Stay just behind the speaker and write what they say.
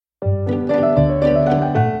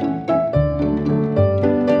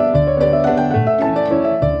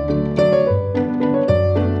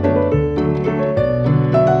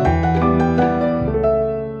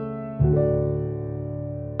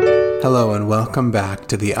welcome back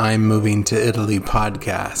to the I'm Moving to Italy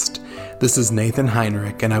podcast. This is Nathan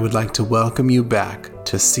Heinrich, and I would like to welcome you back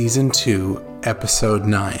to Season 2, Episode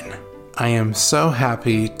 9. I am so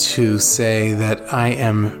happy to say that I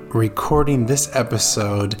am recording this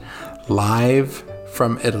episode live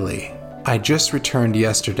from Italy. I just returned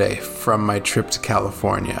yesterday from my trip to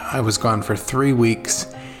California. I was gone for 3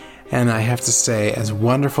 weeks, and I have to say, as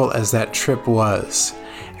wonderful as that trip was,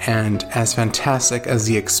 and as fantastic as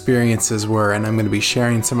the experiences were, and I'm going to be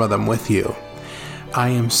sharing some of them with you, I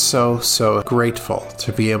am so grateful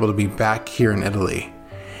to be able to be back here in Italy.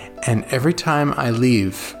 And every time I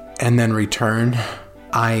leave and then return,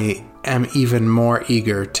 I am even more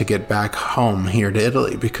eager to get back home here to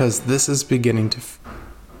Italy, because this is beginning to...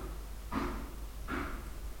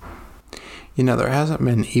 there hasn't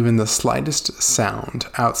been even the slightest sound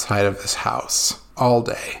outside of this house all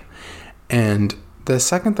day. And the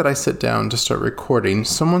second that I sit down to start recording,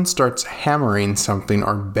 someone starts hammering something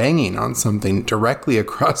or banging on something directly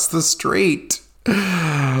across the street.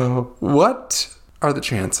 What are the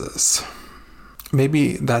chances?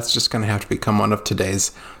 Maybe that's just going to have to become one of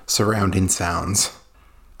today's surrounding sounds.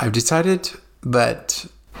 I've decided that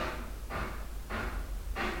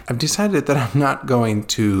I'm not going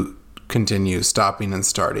to continue stopping and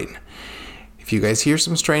starting. If you guys hear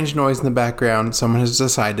some strange noise in the background, someone has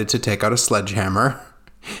decided to take out a sledgehammer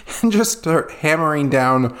and just start hammering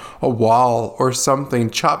down a wall or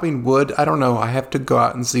something, chopping wood. I don't know. I have to go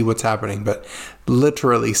out and see what's happening, but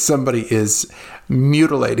literally somebody is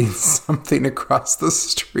mutilating something across the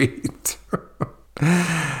street.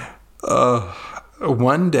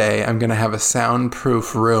 One day I'm going to have a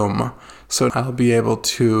soundproof room, so I'll be able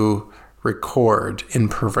to record in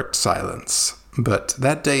perfect silence. But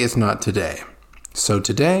that day is not today. So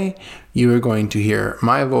today, you are going to hear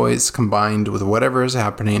my voice combined with whatever is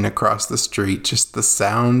happening across the street, just the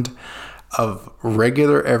sound of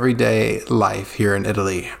regular everyday life here in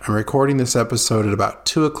Italy. I'm recording this episode at about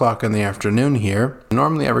 2 o'clock in the afternoon here.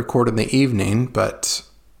 Normally I record in the evening, but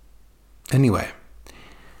anyway.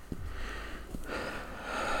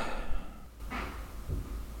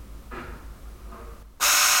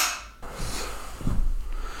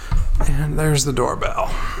 And there's the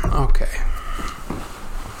doorbell. Okay.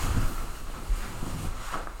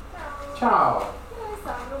 Ciao.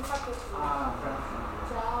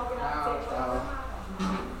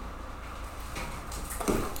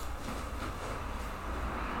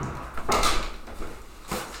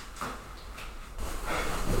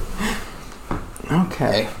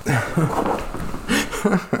 Okay.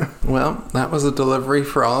 Well, that was a delivery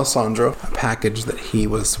for Alessandro, a package that he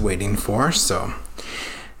was waiting for, so...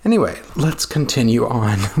 Anyway, let's continue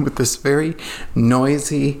on with this very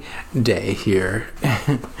noisy day here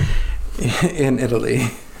in Italy.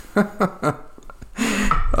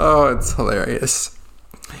 Oh, it's hilarious.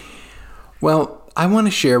 Well, I want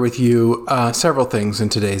to share with you several things in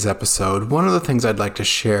today's episode. One of the things I'd like to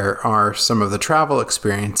share are some of the travel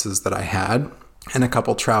experiences that I had and a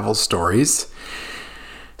couple travel stories.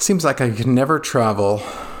 Seems like I can never travel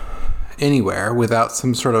anywhere without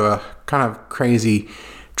some sort of a kind of crazy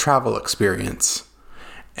travel experience.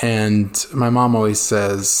 And my mom always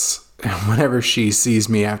says, whenever she sees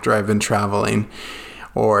me after I've been traveling,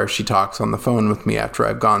 or if she talks on the phone with me after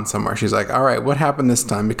I've gone somewhere, she's like, all right, what happened this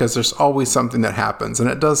time? Because there's always something that happens. And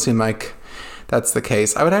it does seem like that's the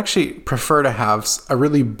case. I would actually prefer to have a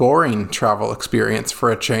really boring travel experience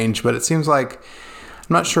for a change, but it seems like, I'm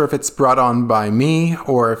not sure if it's brought on by me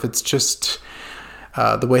or if it's just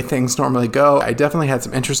the way things normally go. I definitely had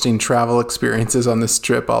some interesting travel experiences on this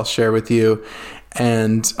trip I'll share with you.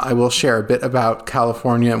 And I will share a bit about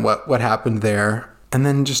California and what happened there. And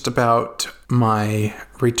then just about my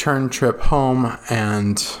return trip home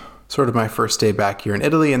and sort of my first day back here in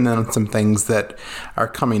Italy. And then some things that are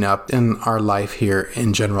coming up in our life here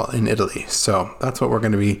in general in Italy. So that's what we're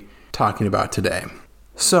going to be talking about today.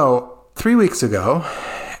 So 3 weeks ago,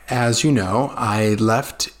 as you know, I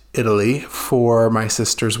left Italy for my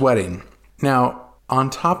sister's wedding. Now, on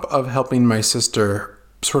top of helping my sister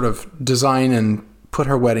sort of design and put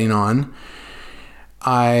her wedding on,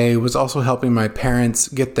 I was also helping my parents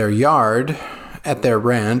get their yard at their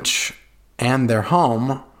ranch and their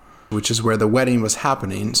home, which is where the wedding was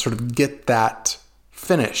happening, sort of get that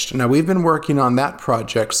finished. Now, we've been working on that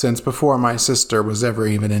project since before my sister was ever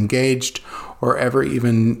even engaged or ever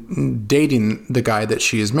even dating the guy that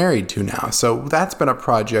she is married to now. So that's been a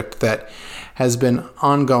project that has been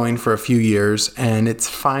ongoing for a few years, and it's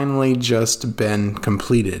finally just been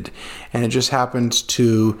completed. And it just happened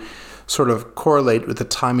to sort of correlate with the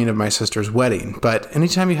timing of my sister's wedding. But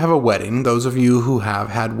anytime you have a wedding, those of you who have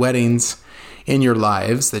had weddings in your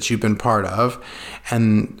lives that you've been part of,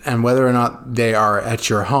 and whether or not they are at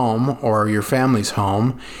your home or your family's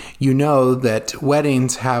home, you know that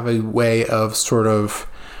weddings have a way of sort of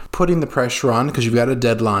putting the pressure on because you've got a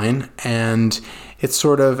deadline, and it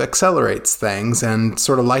sort of accelerates things and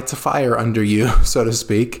sort of lights a fire under you, so to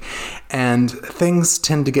speak. And things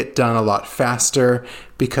tend to get done a lot faster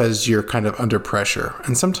because you're kind of under pressure.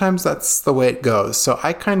 And sometimes that's the way it goes. So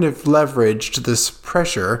I kind of leveraged this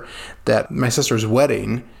pressure that my sister's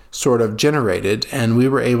wedding sort of generated, and we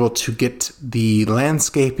were able to get the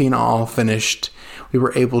landscaping all finished. We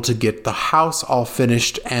were able to get the house all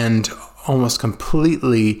finished and almost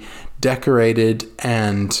completely decorated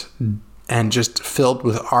and just filled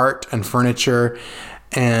with art and furniture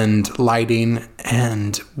and lighting.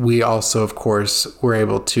 And we also, of course, were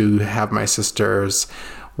able to have my sister's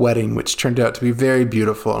wedding, which turned out to be very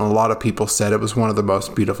beautiful. And a lot of people said it was one of the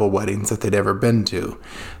most beautiful weddings that they'd ever been to.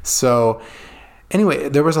 So anyway,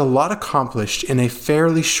 there was a lot accomplished in a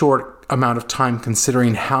fairly short amount of time,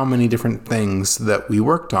 considering how many different things that we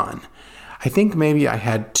worked on. I think maybe I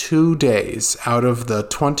had 2 days out of the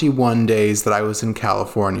 21 days that I was in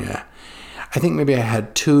California. I think maybe I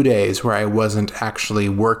had 2 days where I wasn't actually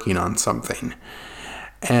working on something.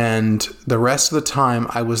 And the rest of the time,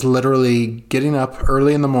 I was literally getting up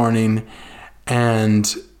early in the morning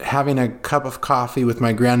and having a cup of coffee with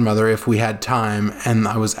my grandmother if we had time. And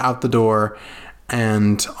I was out the door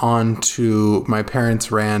and on to my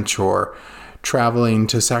parents' ranch or traveling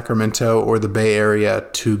to Sacramento or the Bay Area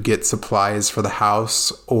to get supplies for the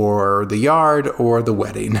house or the yard or the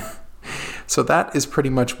wedding. So that is pretty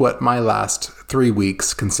much what my last 3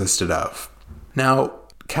 weeks consisted of. Now,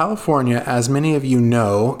 California, as many of you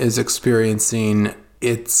know, is experiencing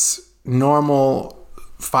its normal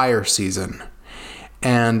fire season.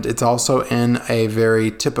 And it's also in a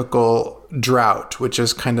very typical drought, which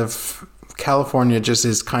is kind of, California just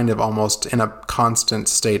is kind of almost in a constant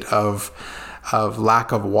state of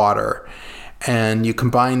lack of water. And you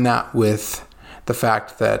combine that with the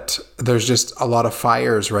fact that there's just a lot of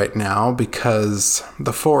fires right now because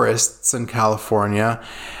the forests in California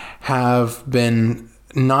have been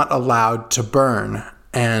not allowed to burn,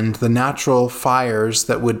 and the natural fires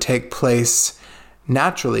that would take place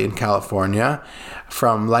naturally in California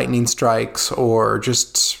from lightning strikes or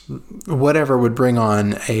just whatever would bring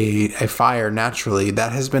on a fire naturally,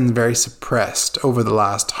 that has been very suppressed over the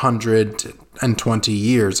last 120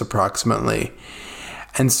 years approximately.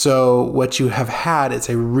 And so what you have had is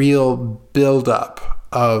a real buildup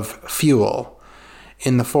of fuel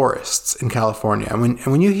in the forests in California. And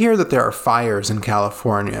when you hear that there are fires in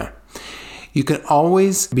California, you can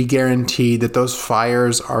always be guaranteed that those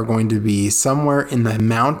fires are going to be somewhere in the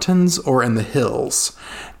mountains or in the hills.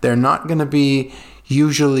 They're not going to be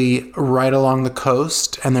usually right along the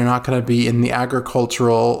coast, and they're not going to be in the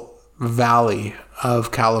agricultural valley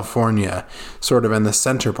of California, sort of in the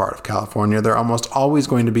center part of California. They're almost always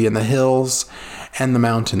going to be in the hills and the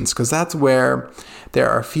mountains, because that's where there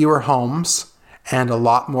are fewer homes and a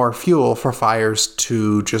lot more fuel for fires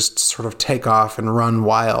to just sort of take off and run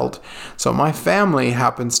wild. So my family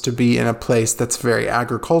happens to be in a place that's very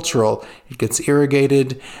agricultural. It gets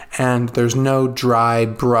irrigated, and there's no dry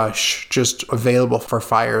brush just available for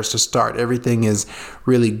fires to start. Everything is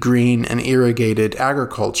really green and irrigated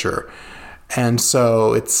agriculture. And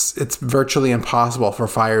so it's virtually impossible for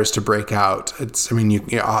fires to break out.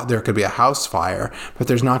 There could be a house fire, but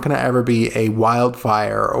there's not going to ever be a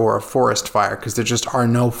wildfire or a forest fire because there just are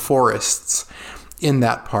no forests in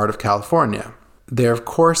that part of California. There, of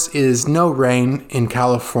course, is no rain in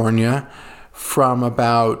California from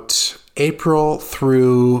about April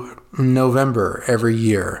through November every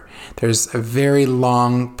year. There's a very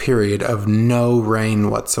long period of no rain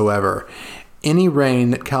whatsoever. Any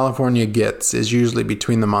rain that California gets is usually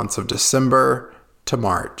between the months of December to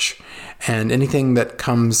March. And anything that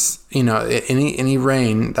comes, any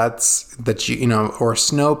rain or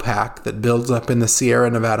snowpack that builds up in the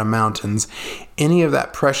Sierra Nevada mountains, any of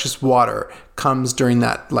that precious water comes during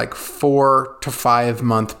that 4 to 5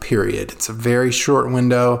 month period. It's a very short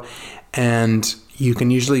window, and you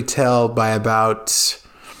can usually tell by about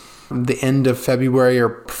the end of February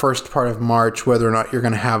or first part of March whether or not you're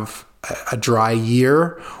going to have a dry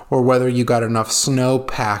year, or whether you got enough snow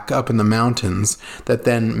pack up in the mountains that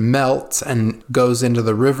then melts and goes into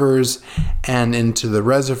the rivers and into the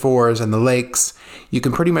reservoirs and the lakes. You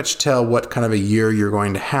can pretty much tell what kind of a year you're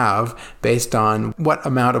going to have based on what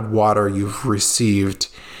amount of water you've received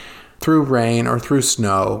through rain or through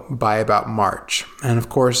snow by about March. And of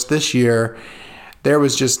course, this year, there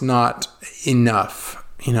was just not enough.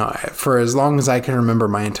 for as long as I can remember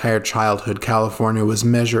my entire childhood, California was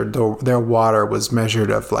measured, their water was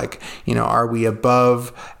measured of are we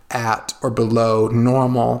above, at, or below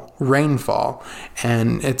normal rainfall?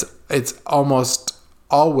 And it's almost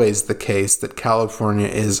always the case that California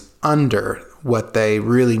is under what they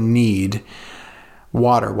really need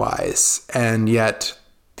water-wise. And yet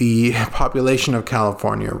the population of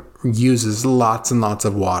California uses lots and lots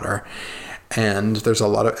of water. And there's a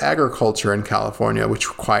lot of agriculture in California, which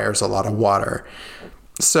requires a lot of water.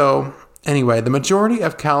 So anyway, the majority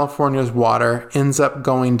of California's water ends up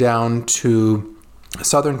going down to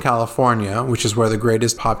Southern California, which is where the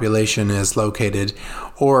greatest population is located,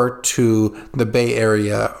 or to the Bay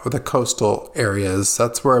Area or the coastal areas.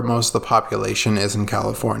 That's where most of the population is in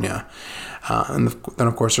California. And then,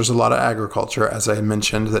 of course, there's a lot of agriculture, as I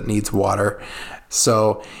mentioned, that needs water.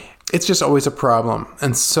 So it's just always a problem.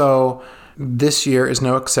 And so this year is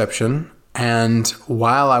no exception. And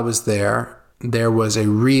while I was there was a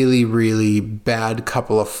really, really bad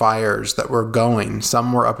couple of fires that were going.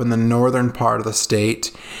 Some were up in the northern part of the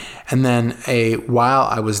state. And then while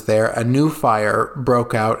I was there, a new fire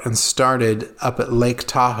broke out and started up at Lake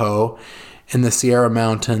Tahoe in the Sierra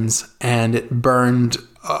Mountains. And it burned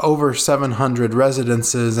over 700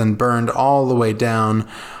 residences and burned all the way down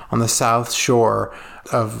on the south shore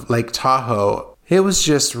of Lake Tahoe. It was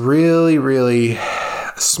just really, really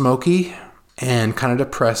smoky and kind of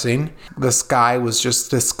depressing. The sky was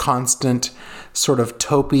just this constant sort of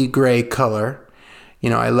taupey gray color.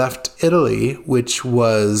 I left Italy, which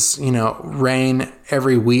was, rain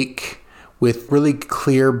every week with really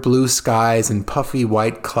clear blue skies and puffy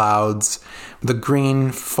white clouds, the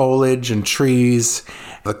green foliage and trees,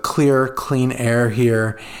 the clear, clean air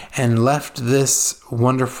here, and left this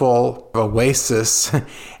wonderful oasis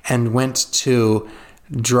and went to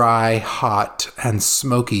dry, hot, and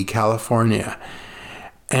smoky California.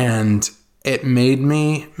 And it made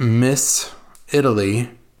me miss Italy,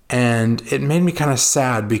 and it made me kind of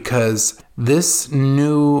sad because this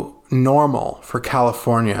new normal for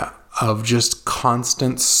California of just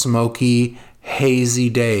constant smoky, hazy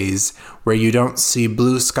days where you don't see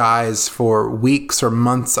blue skies for weeks or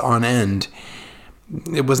months on end,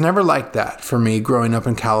 it was never like that for me growing up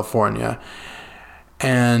in California.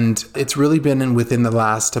 And it's really been within the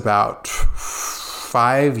last about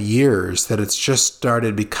 5 years that it's just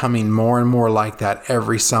started becoming more and more like that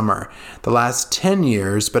every summer. The last 10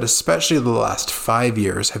 years, but especially the last 5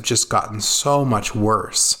 years, have just gotten so much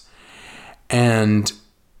worse. And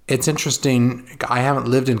it's interesting, I haven't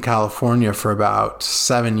lived in California for about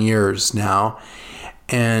 7 years now,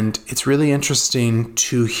 and it's really interesting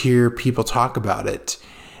to hear people talk about it.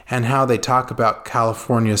 And how they talk about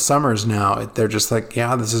California summers now. They're just like,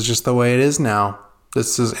 yeah, this is just the way it is now.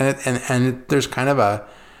 This is, and there's kind of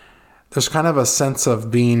a sense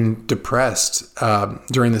of being depressed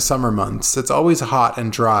during the summer months. It's always hot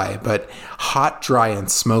and dry, but hot, dry,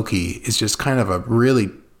 and smoky is just kind of a really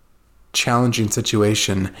challenging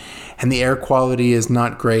situation. And the air quality is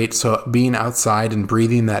not great. So being outside and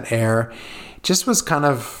breathing that air just was kind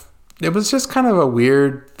of a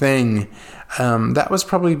weird thing. That was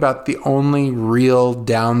probably about the only real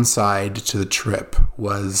downside to the trip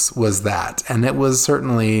was that. And it was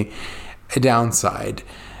certainly a downside.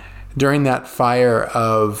 During that fire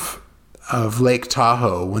of Lake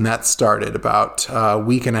Tahoe, when that started about a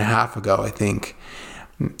week and a half ago, I think,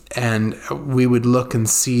 and we would look and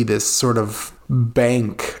see this sort of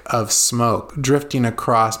bank of smoke drifting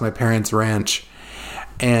across my parents' ranch.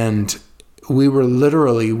 And we were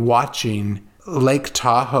literally watching Lake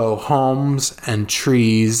Tahoe homes and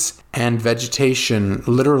trees and vegetation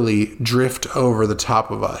literally drift over the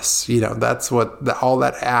top of us. That's what all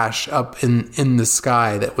that ash up in the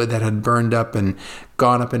sky that had burned up and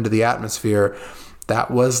gone up into the atmosphere.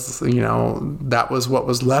 That was what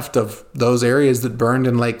was left of those areas that burned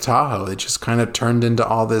in Lake Tahoe. It just kind of turned into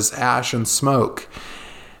all this ash and smoke.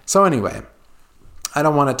 So anyway, I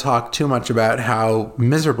don't want to talk too much about how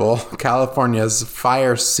miserable California's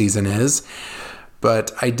fire season is,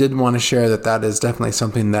 but I did want to share that is definitely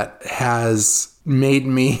something that has made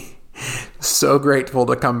me so grateful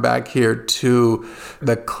to come back here to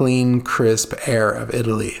the clean, crisp air of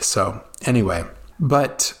Italy. So anyway,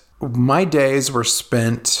 but my days were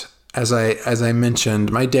spent, as I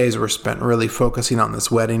mentioned, my days were spent really focusing on this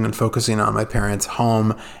wedding and focusing on my parents'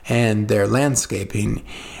 home and their landscaping.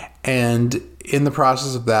 And in the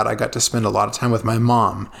process of that, I got to spend a lot of time with my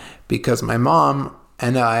mom, because my mom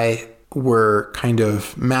and I were kind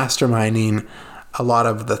of masterminding a lot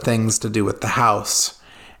of the things to do with the house.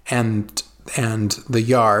 And and the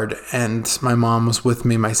yard, and my mom was with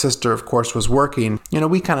me. My sister, of course, was working.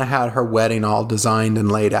 We kind of had her wedding all designed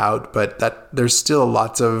and laid out, but there's still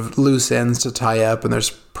lots of loose ends to tie up, and there's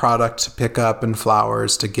product to pick up and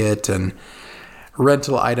flowers to get and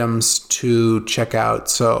rental items to check out.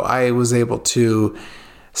 So I was able to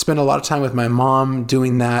spend a lot of time with my mom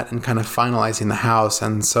doing that and kind of finalizing the house.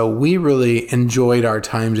 And so we really enjoyed our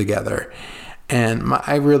time together. And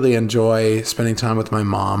I really enjoy spending time with my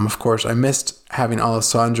mom. Of course, I missed having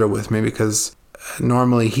Alessandro with me because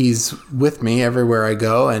normally he's with me everywhere I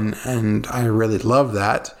go, and I really love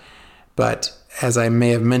that. But as I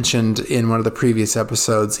may have mentioned in one of the previous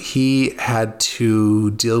episodes, he had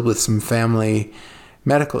to deal with some family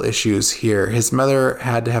medical issues here. His mother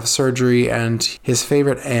had to have surgery, and his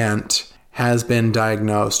favorite aunt has been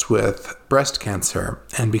diagnosed with breast cancer.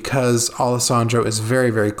 And because Alessandro is very,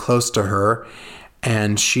 very close to her,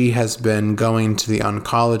 and she has been going to the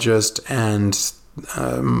oncologist and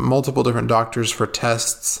multiple different doctors for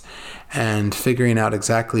tests and figuring out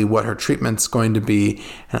exactly what her treatment's going to be.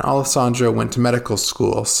 And Alessandro went to medical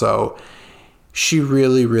school, so she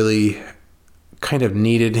really, really kind of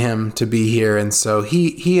needed him to be here. And so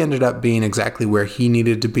he ended up being exactly where he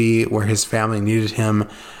needed to be, where his family needed him.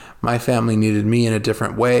 My family needed me in a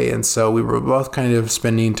different way. And so we were both kind of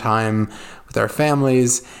spending time with our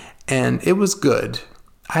families, and it was good.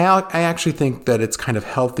 I actually think that it's kind of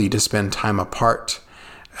healthy to spend time apart.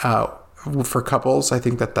 For couples, I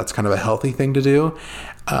think that's kind of a healthy thing to do.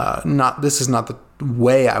 This is not the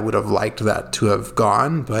way I would have liked that to have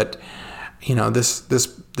gone, but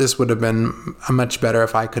this would have been much better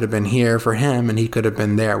if I could have been here for him and he could have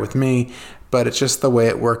been there with me. But it's just the way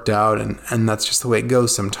it worked out, and that's just the way it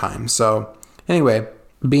goes sometimes. So anyway,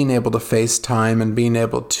 being able to FaceTime and being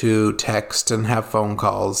able to text and have phone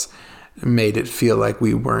calls made it feel like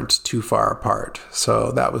we weren't too far apart.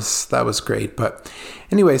 So that was great. But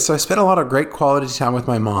anyway, so I spent a lot of great quality time with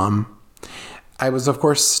my mom. I was, of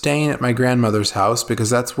course, staying at my grandmother's house because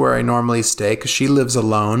that's where I normally stay because she lives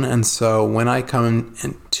alone. And so when I come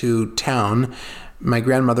into town, my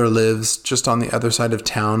grandmother lives just on the other side of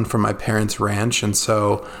town from my parents' ranch. And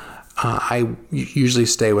so I usually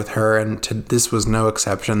stay with her, and this was no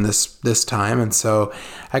exception this time. And so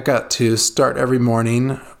I got to start every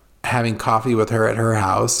morning having coffee with her at her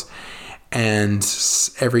house. And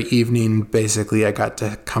every evening, basically, I got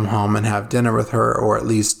to come home and have dinner with her, or at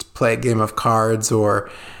least play a game of cards or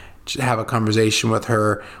have a conversation with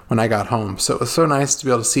her when I got home. So it was so nice to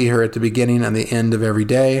be able to see her at the beginning and the end of every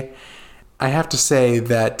day. I have to say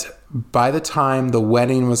that by the time the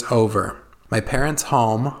wedding was over, my parents'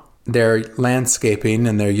 home, their landscaping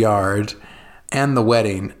and their yard, and the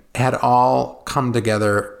wedding had all come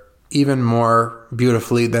together even more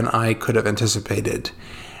beautifully than I could have anticipated.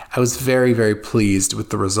 I was very, very pleased with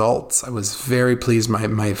the results. I was very pleased.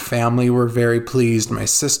 My family were very pleased. My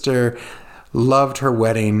sister loved her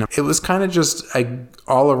wedding. It was kind of just an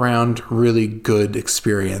all-around really good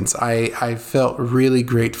experience. I felt really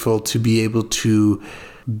grateful to be able to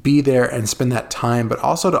be there and spend that time, but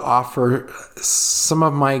also to offer some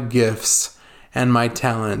of my gifts and my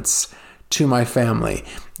talents to my family.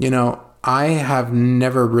 I have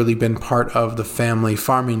never really been part of the family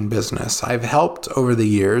farming business. I've helped over the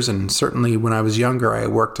years, and certainly when I was younger, I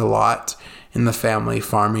worked a lot in the family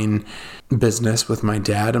farming business with my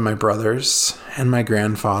dad and my brothers and my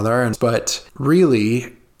grandfather. But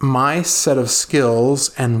really, my set of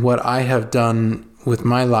skills and what I have done with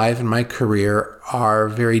my life and my career are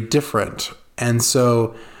very different. And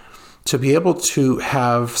so to be able to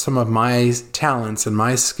have some of my talents and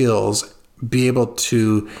my skills be able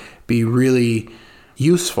to be really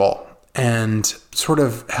useful and sort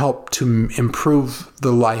of help to improve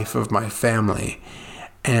the life of my family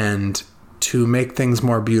and to make things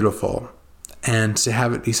more beautiful and to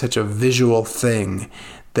have it be such a visual thing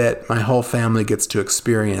that my whole family gets to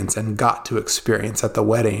experience and got to experience at the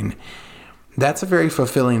wedding, that's a very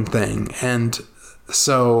fulfilling thing. And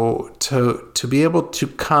so to be able to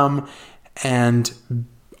come and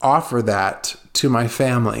offer that to my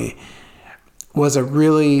family was a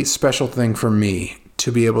really special thing for me to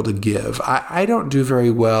be able to give. I don't do very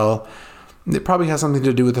well. It probably has something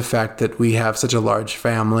to do with the fact that we have such a large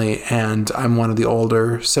family and I'm one of the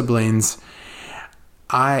older siblings.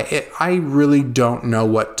 I really don't know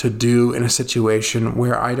what to do in a situation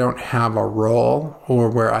where I don't have a role or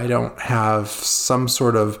where I don't have some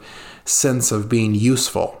sort of sense of being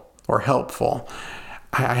useful or helpful.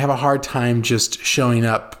 I have a hard time just showing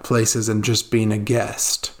up places and just being a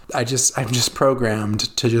guest. I'm just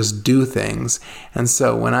programmed to just do things. And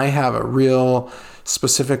so when I have a real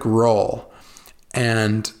specific role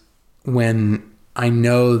and when I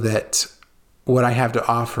know that what I have to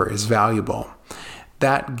offer is valuable.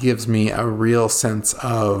 That gives me a real sense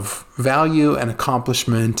of value and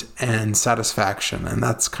accomplishment and satisfaction. And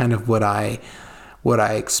that's kind of what I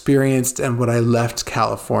experienced and what I left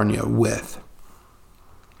California with.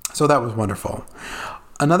 So that was wonderful.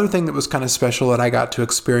 Another thing that was kind of special that I got to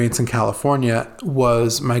experience in California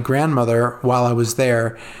was my grandmother, while I was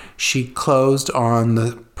there, she closed on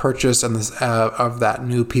the purchase of that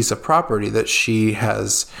new piece of property that she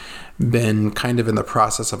has been kind of in the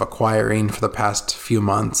process of acquiring for the past few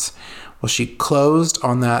months. Well, she closed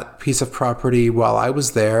on that piece of property while I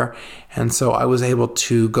was there, and so I was able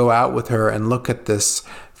to go out with her and look at this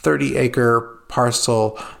 30-acre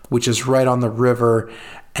parcel, which is right on the river,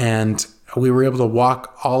 and we were able to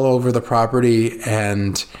walk all over the property,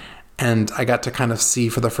 and I got to kind of see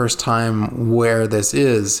for the first time where this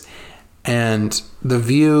is, and the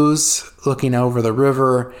views looking over the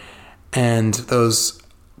river and those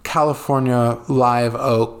California live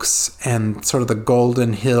oaks and sort of the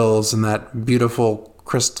golden hills and that beautiful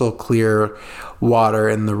crystal clear water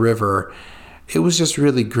in the river. It was just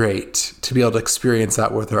really great to be able to experience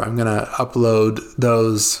that with her. I'm going to upload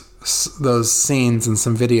those scenes and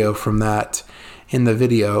some video from that in the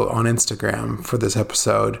video on Instagram for this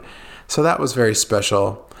episode. So that was very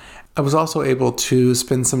special. I was also able to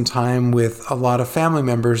spend some time with a lot of family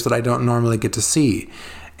members that I don't normally get to see.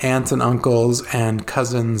 Aunts and uncles and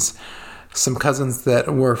cousins, some cousins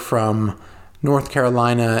that were from North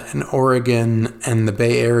Carolina and Oregon and the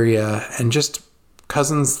Bay Area, and just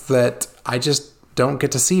cousins that I just don't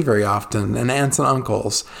get to see very often, and aunts and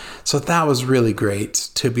uncles. So that was really great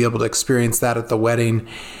to be able to experience that at the wedding.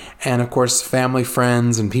 And of course, family,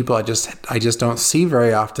 friends, and people I just don't see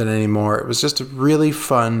very often anymore. It was just really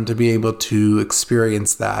fun to be able to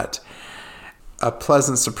experience that. A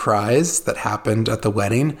pleasant surprise that happened at the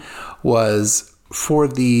wedding was for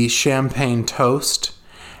the champagne toast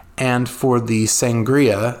and for the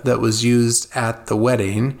sangria that was used at the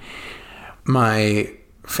wedding, my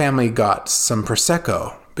family got some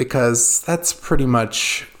Prosecco, because that's pretty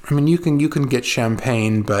much, I mean, you can get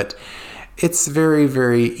champagne, but it's very,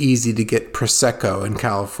 very easy to get Prosecco in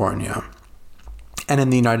California and in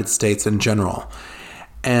the United States in general.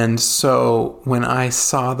 And so when I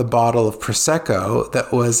saw the bottle of Prosecco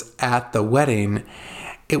that was at the wedding,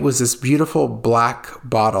 it was this beautiful black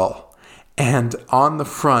bottle. And on the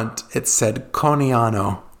front, it said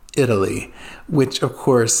Coniano, Italy, which of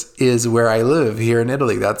course is where I live here in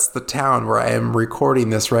Italy. That's the town where I am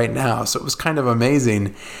recording this right now. So it was kind of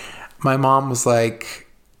amazing. My mom was like,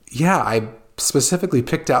 yeah, I specifically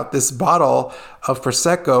picked out this bottle of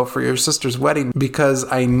Prosecco for your sister's wedding because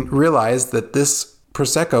I realized that this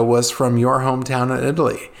Prosecco was from your hometown in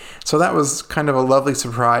Italy. So that was kind of a lovely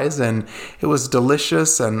surprise, and it was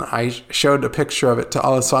delicious. And I showed a picture of it to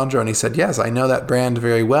Alessandro, and he said, yes, I know that brand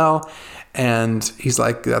very well. And he's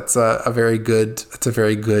like, that's a very good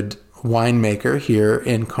winemaker here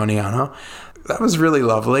in Coniano. That was really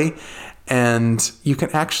lovely. And you can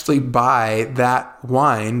actually buy that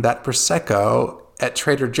wine, that Prosecco, at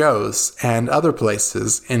Trader Joe's and other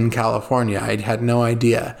places in California. I had no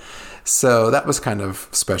idea. So that was kind of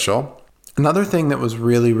special. Another thing that was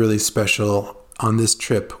really, really special on this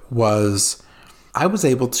trip was I was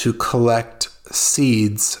able to collect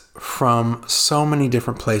seeds from so many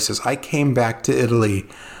different places. I came back to Italy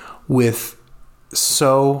with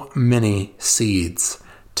so many seeds: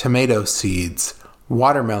 tomato seeds,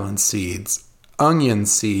 watermelon seeds, onion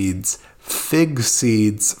seeds, fig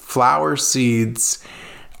seeds, flower seeds,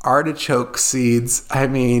 artichoke seeds. I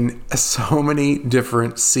mean, so many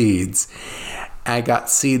different seeds. I got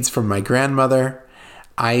seeds from my grandmother.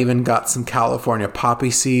 I even got some California poppy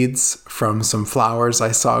seeds from some flowers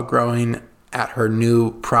I saw growing at her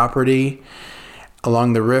new property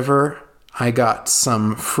along the river. I got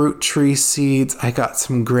some fruit tree seeds. I got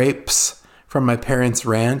some grapes from my parents'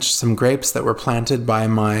 ranch, some grapes that were planted by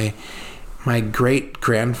my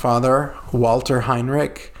great-grandfather, Walter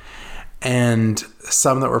Heinrich, and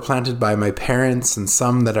some that were planted by my parents, and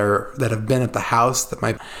some that have been at the house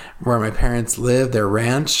where my parents live, their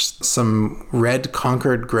ranch. Some red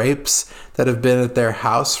Concord grapes that have been at their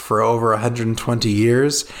house for over 120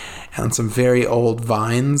 years, and some very old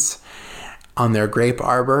vines on their grape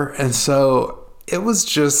arbor. And so it was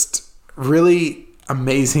just really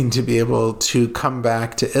amazing to be able to come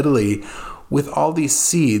back to Italy with all these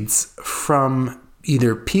seeds from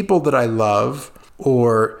either people that I love,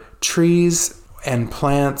 or trees and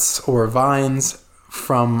plants or vines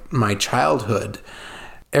from my childhood.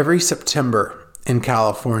 Every September in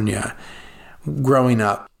California, growing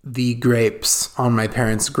up, the grapes on my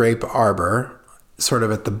parents' grape arbor, sort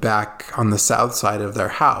of at the back on the south side of their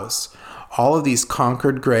house, all of these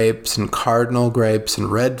Concord grapes and Cardinal grapes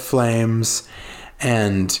and Red Flames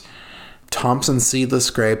and Thompson seedless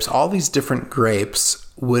grapes, all these different grapes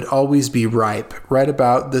would always be ripe right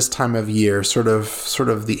about this time of year, sort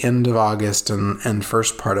of the end of August and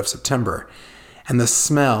first part of September. And the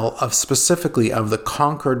smell of specifically of the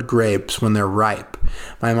Concord grapes when they're ripe.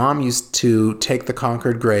 My mom used to take the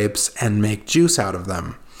Concord grapes and make juice out of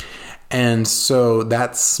them. And so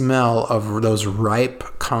that smell of those ripe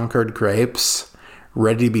Concord grapes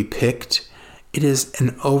ready to be picked, it is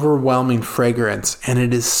an overwhelming fragrance, and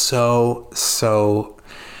it is so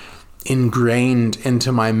ingrained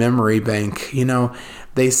into my memory bank. You know,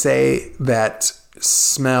 they say that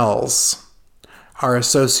smells are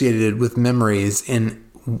associated with memories in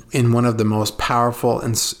one of the most powerful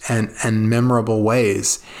and memorable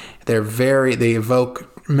ways. They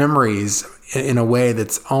evoke memories in a way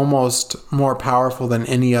that's almost more powerful than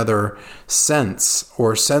any other sense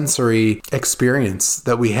or sensory experience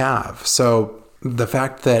that we have. So the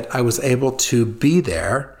fact that I was able to be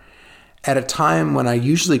there at a time when I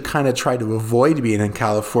usually kind of try to avoid being in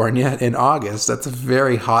California in August, that's a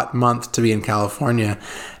very hot month to be in California,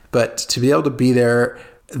 but to be able to be there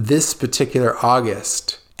this particular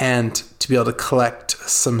August and to be able to collect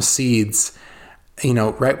some seeds, you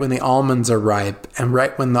know, right when the almonds are ripe and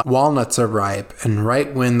right when the walnuts are ripe and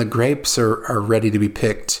right when the grapes are ready to be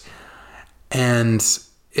picked. And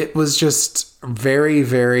it was just very,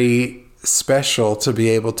 very special to be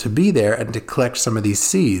able to be there and to collect some of these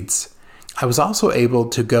seeds. I was also able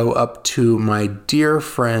to go up to my dear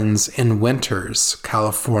friends in Winters,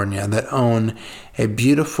 California, that own a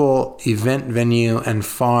beautiful event venue and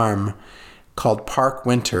farm called Park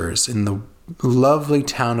Winters in the lovely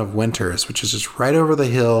town of Winters, which is just right over the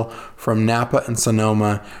hill from Napa and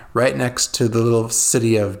Sonoma, right next to the little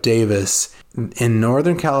city of Davis. In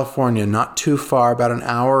Northern California, not too far, about an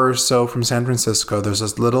hour or so from San Francisco, there's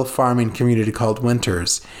this little farming community called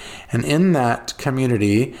Winters. And in that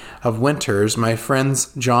community of Winters, my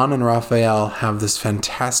friends John and Raphael have this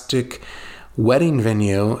fantastic wedding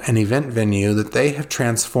venue and event venue that they have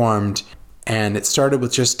transformed. And it started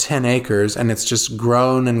with just 10 acres, and it's just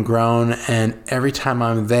grown and grown. And every time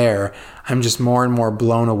I'm there, I'm just more and more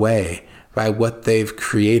blown away by what they've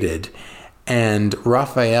created. And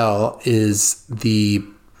Raphael is the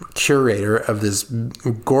curator of this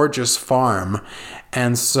gorgeous farm.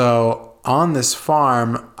 And so on this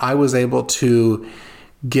farm, I was able to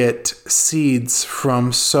get seeds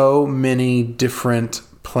from so many different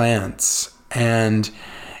plants. And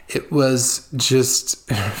it was just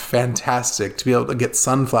fantastic to be able to get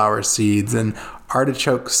sunflower seeds and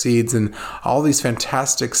artichoke seeds and all these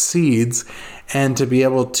fantastic seeds, and to be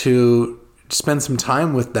able to spend some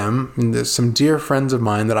time with them. And there's some dear friends of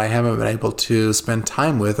mine that I haven't been able to spend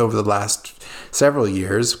time with over the last several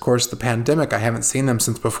years. Of course, the pandemic, I haven't seen them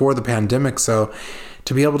since before the pandemic. So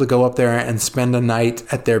to be able to go up there and spend a night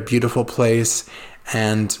at their beautiful place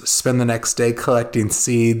and spend the next day collecting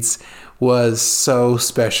seeds was so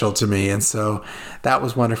special to me. And so that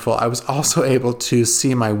was wonderful. I was also able to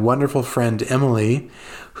see my wonderful friend Emily,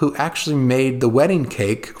 who actually made the wedding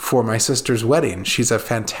cake for my sister's wedding. She's a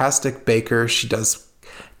fantastic baker. She does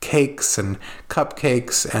cakes and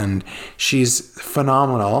cupcakes, and she's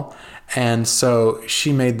phenomenal. And so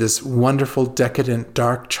she made this wonderful, decadent,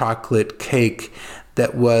 dark chocolate cake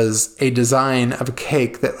that was a design of a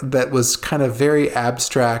cake that was kind of very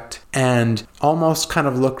abstract and almost kind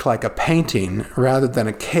of looked like a painting rather than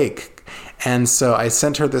a cake. And so I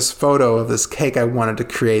sent her this photo of this cake I wanted to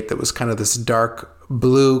create that was kind of this dark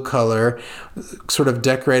blue color, sort of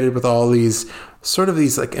decorated with all these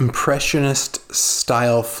like impressionist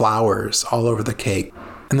style flowers all over the cake.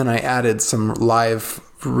 And then I added some live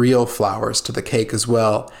real flowers to the cake as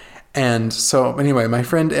well. And so anyway, my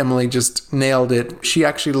friend Emily just nailed it. She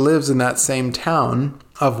actually lives in that same town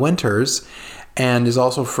of Winters and is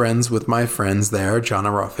also friends with my friends there, John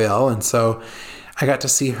and Raphael. And so I got to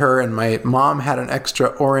see her, and my mom had an extra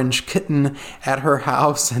orange kitten at her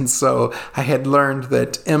house. And so I had learned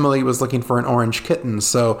that Emily was looking for an orange kitten.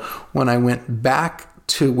 So when I went back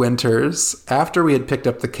to Winters, after we had picked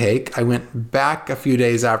up the cake, I went back a few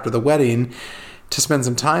days after the wedding to spend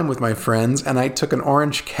some time with my friends, and I took an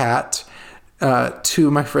orange cat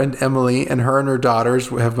to my friend Emily, and her daughters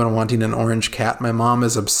have been wanting an orange cat. My mom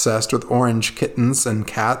is obsessed with orange kittens and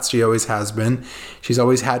cats. She always has been. She's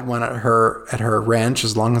always had one at her ranch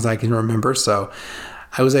as long as I can remember. So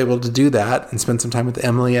I was able to do that and spend some time with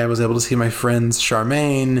Emily. I was able to see my friends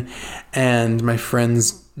Charmaine and my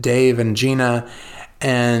friends Dave and Gina,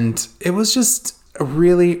 and it was just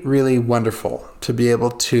really, really wonderful to be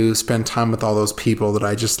able to spend time with all those people that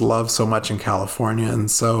I just love so much in California.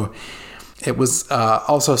 And so It was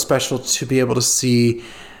also special to be able to see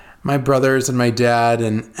my brothers and my dad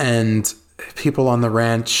and people on the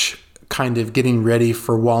ranch kind of getting ready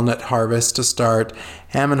for walnut harvest to start.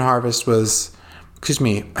 Almond harvest was,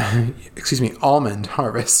 almond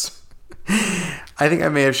harvest. I think I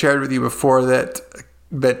may have shared with you before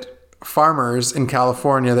that farmers in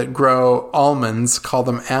California that grow almonds call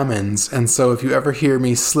them almonds. And so if you ever hear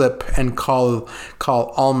me slip and call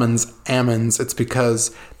almonds almonds, it's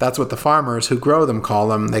because that's what the farmers who grow them call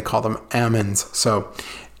them. They call them almonds. So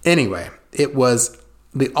anyway,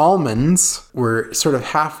 the almonds were sort of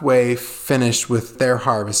halfway finished with their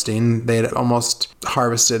harvesting. They had almost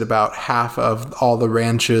harvested about half of all the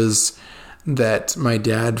ranches that my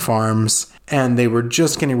dad farms, and they were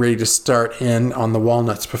just getting ready to start in on the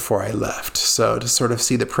walnuts before I left. So to sort of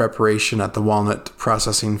see the preparation at the walnut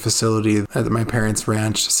processing facility at my parents'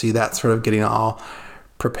 ranch, to see that sort of getting all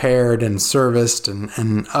prepared and serviced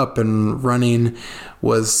and up and running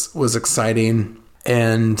was exciting.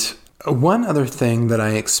 And one other thing that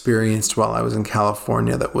I experienced while I was in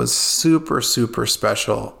California that was super, super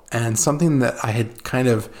special, and something that I had kind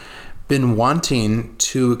of been wanting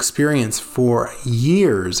to experience for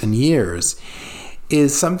years and years,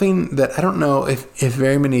 is something that I don't know if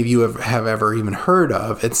very many of you have ever even heard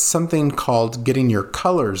of. It's something called getting your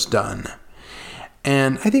colors done.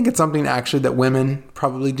 And I think it's something actually that women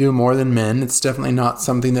probably do more than men. It's definitely not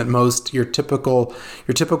something that most your typical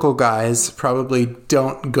guys probably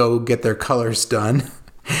don't go get their colors done.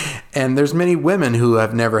 And there's many women who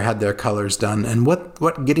have never had their colors done. And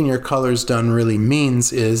what getting your colors done really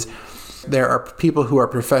means is there are people who are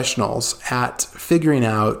professionals at figuring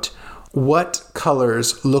out what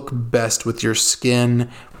colors look best with your skin.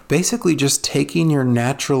 Basically just taking your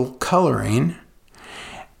natural coloring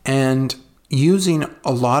and using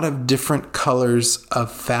a lot of different colors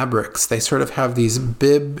of fabrics. They sort of have these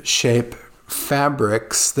bib shape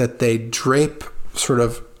fabrics that they drape sort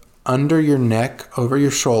of under your neck, over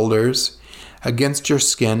your shoulders, against your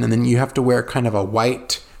skin, and then you have to wear kind of a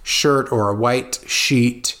white shirt or a white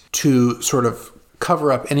sheet to sort of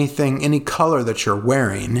cover up any color that you're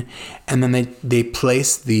wearing. And then they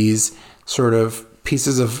place these sort of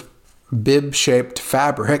pieces of bib-shaped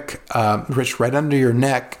fabric right under your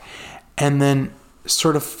neck, and then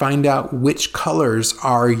sort of find out which colors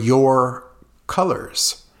are your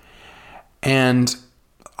colors. And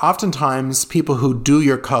oftentimes people who do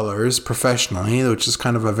your colors professionally, which is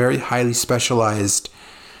kind of a very highly specialized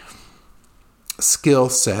skill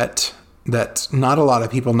set that not a lot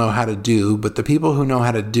of people know how to do, but the people who know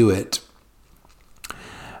how to do it,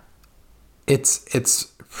 it's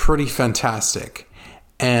pretty fantastic.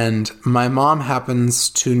 And my mom happens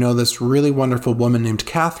to know this really wonderful woman named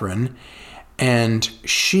Catherine, and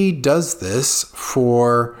she does this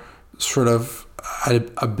for sort of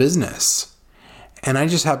a business. And I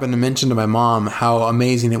just happened to mention to my mom how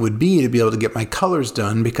amazing it would be to be able to get my colors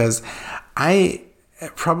done, because I,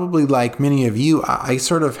 probably like many of you, I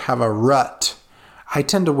sort of have a rut. I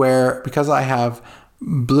tend to wear, because I have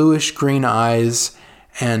bluish green eyes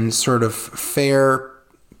and sort of fair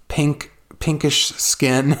pinkish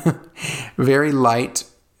skin, very light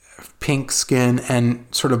pink skin and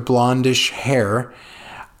sort of blondish hair,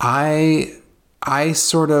 I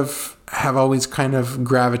sort of have always kind of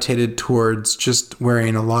gravitated towards just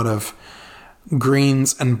wearing a lot of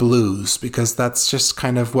greens and blues, because that's just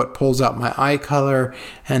kind of what pulls out my eye color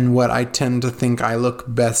and what I tend to think I look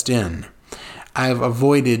best in. I've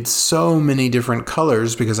avoided so many different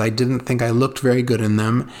colors because I didn't think I looked very good in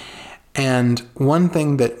them. And one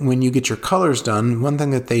thing that when you get your colors done, one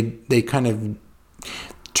thing that they kind of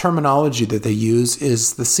terminology that they use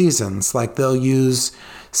is the seasons. Like they'll use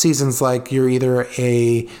seasons like you're either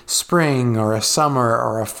a spring or a summer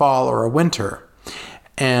or a fall or a winter.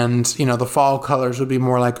 And, the fall colors would be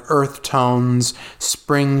more like earth tones.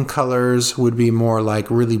 Spring colors would be more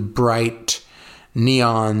like really bright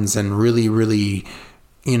neons and really, really,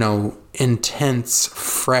 intense,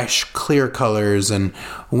 fresh, clear colors. And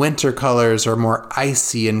winter colors are more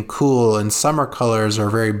icy and cool. And summer colors are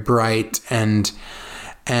very bright and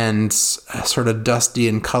sort of dusty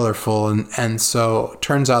and colorful. And so it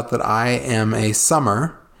turns out that I am a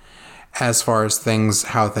summer as far as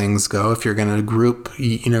how things go. If you're going to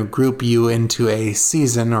group you into a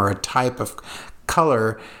season or a type of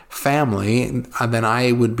color family, then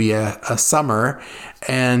I would be a summer.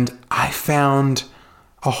 And I found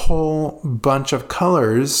a whole bunch of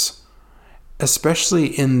colors, especially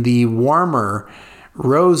in the warmer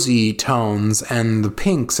rosy tones and the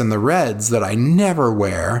pinks and the reds that I never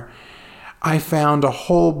wear. I found a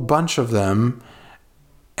whole bunch of them,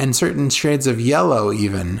 and certain shades of yellow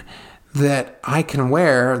even, that I can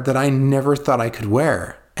wear that I never thought I could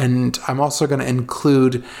wear. And I'm also going to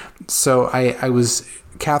include,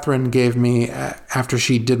 Catherine gave me, after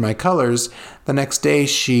she did my colors, the next day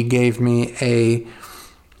she gave me a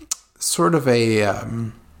sort of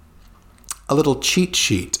a little cheat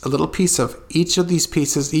sheet, a little piece of each of these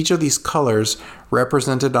pieces, each of these colors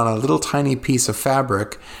represented on a little tiny piece of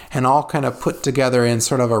fabric, and all kind of put together in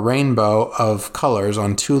sort of a rainbow of colors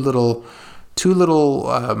on two little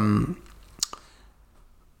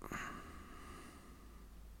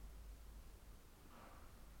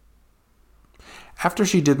after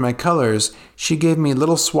she did my colors, she gave me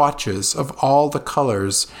little swatches of all the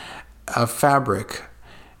colors of fabric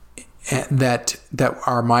that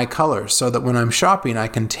are my colors, so that when I'm shopping, I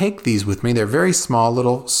can take these with me. They're very small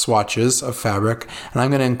little swatches of fabric, and I'm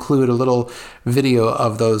going to include a little video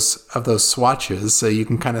of those swatches so you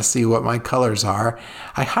can kind of see what my colors are.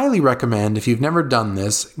 I highly recommend, if you've never done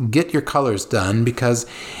this, get your colors done, because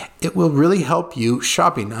it will really help you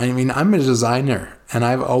shopping. I mean, I'm a designer, and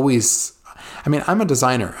I've always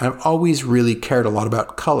really cared a lot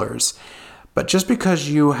about colors. But just because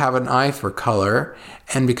you have an eye for color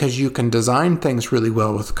and because you can design things really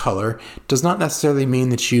well with color does not necessarily mean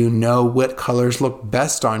that you know what colors look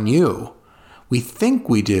best on you. We think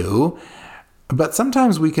we do, but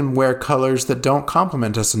sometimes we can wear colors that don't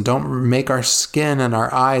complement us and don't make our skin and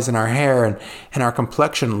our eyes and our hair and our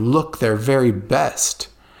complexion look their very best.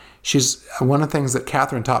 One of the things that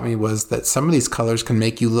Catherine taught me was that some of these colors can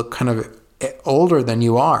make you look kind of older than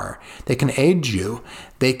you are. They can age you.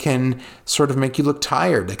 They can sort of make you look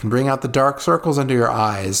tired. They can bring out the dark circles under your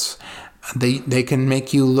eyes. They can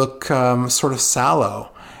make you look sort of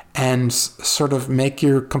sallow and sort of make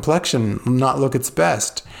your complexion not look its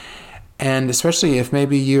best. And especially if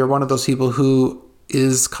maybe you're one of those people who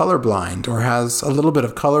is colorblind or has a little bit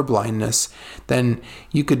of color blindness, then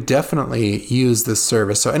you could definitely use this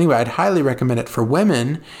service. So anyway, I'd highly recommend it for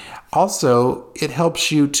women. Also, it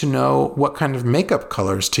helps you to know what kind of makeup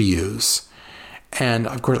colors to use. And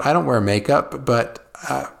of course, I don't wear makeup, but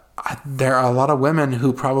there are a lot of women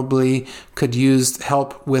who probably could use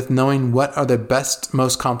help with knowing what are the best,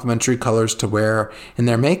 most complementary colors to wear in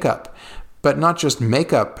their makeup. But not just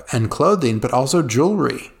makeup and clothing, but also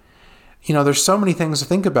jewelry. You know, there's so many things to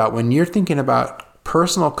think about when you're thinking about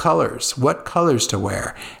personal colors, what colors to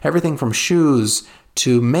wear. Everything from shoes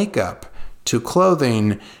to makeup to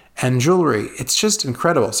clothing and jewelry. It's just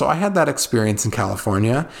incredible. So I had that experience in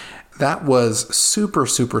California. That was super,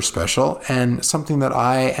 super special and something that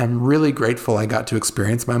I am really grateful I got to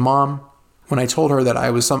experience. My mom, when I told her that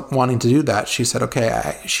I was wanting to do that, she said,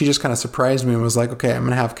 okay, she just kind of surprised me and was like, okay, I'm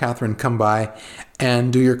going to have Catherine come by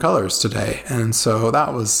and do your colors today. And so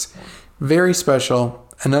that was very special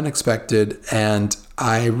and unexpected, and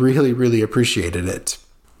I really, really appreciated it.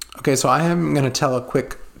 Okay, so I am going to tell a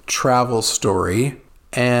quick travel story,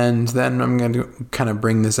 and then I'm going to kind of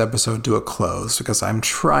bring this episode to a close because I'm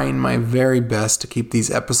trying my very best to keep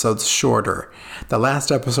these episodes shorter. The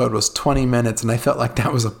last episode was 20 minutes, and I felt like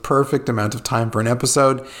that was a perfect amount of time for an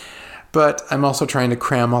episode. But I'm also trying to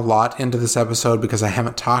cram a lot into this episode because I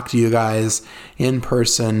haven't talked to you guys in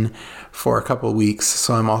person for a couple of weeks.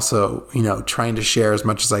 So I'm also, trying to share as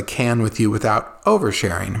much as I can with you without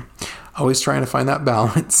oversharing. Always trying to find that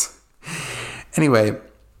balance. Anyway,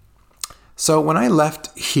 so when I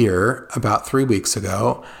left here about 3 weeks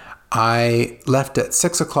ago, I left at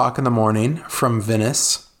 6 o'clock in the morning from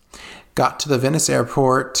Venice, got to the Venice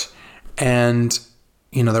airport, and,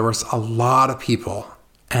 there was a lot of people.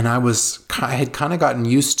 And I had kind of gotten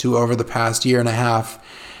used to, over the past year and a half,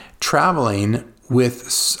 traveling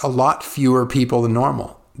with a lot fewer people than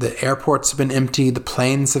normal. The airports have been empty, the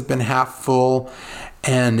planes have been half full,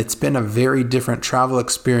 and it's been a very different travel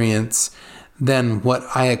experience than what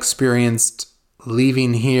I experienced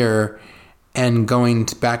leaving here and going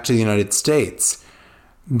back to the United States.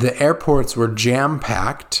 The airports were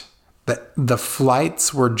jam-packed, the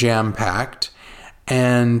flights were jam-packed,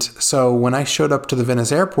 and so when I showed up to the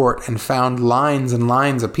Venice airport and found lines and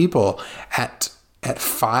lines of people at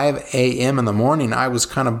 5 a.m. in the morning, I was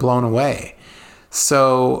kind of blown away.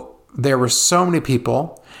 So there were so many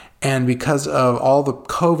people, and because of all the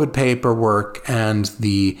COVID paperwork and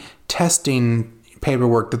the testing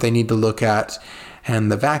paperwork that they need to look at, and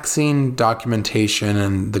the vaccine documentation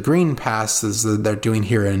and the green passes that they're doing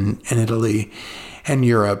here in Italy and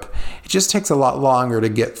Europe, it just takes a lot longer to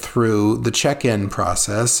get through the check-in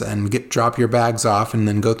process and drop your bags off and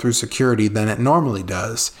then go through security than it normally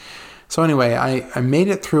does. So anyway, I made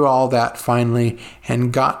it through all that finally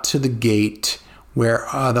and got to the gate where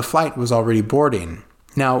the flight was already boarding.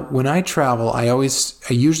 Now, when I travel, I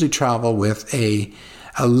usually travel with a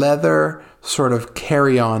a leather sort of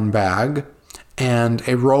carry-on bag and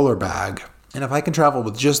a roller bag. And if I can travel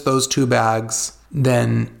with just those two bags,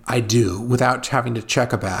 then I do, without having to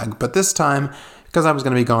check a bag. But this time, because I was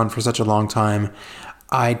going to be gone for such a long time,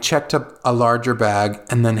 I checked up a larger bag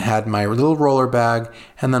and then had my little roller bag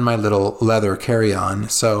and then my little leather carry-on.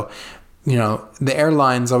 So, the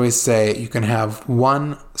airlines always say you can have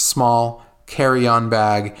one small carry-on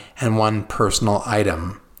bag and one personal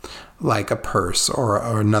item, like a purse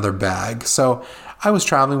or another bag. So I was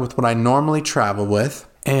traveling with what I normally travel with,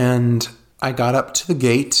 and I got up to the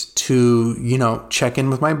gate to, check in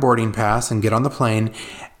with my boarding pass and get on the plane.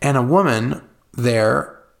 And a woman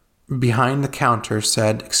there behind the counter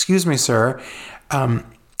said, "Excuse me, sir,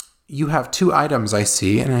 you have two items, I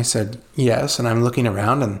see." And I said, "Yes." And I'm looking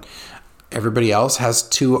around, and everybody else has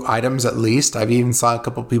two items at least. I've even saw a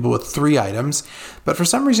couple people with three items. But for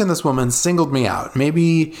some reason, this woman singled me out.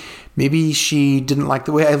 Maybe she didn't like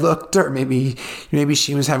the way I looked, or maybe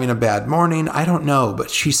she was having a bad morning. I don't know. But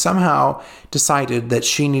she somehow decided that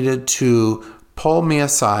she needed to pull me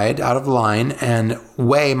aside out of line and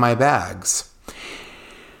weigh my bags.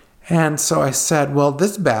 And so I said, "Well,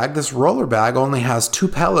 this roller bag only has two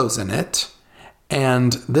pillows in it.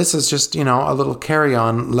 And this is just, a little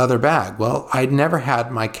carry-on leather bag." Well, I'd never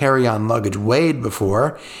had my carry-on luggage weighed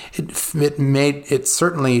before. It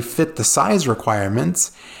certainly fit the size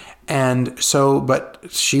requirements. And so, but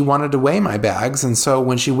she wanted to weigh my bags. And so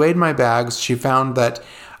when she weighed my bags, she found that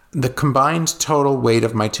the combined total weight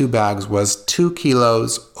of my two bags was 2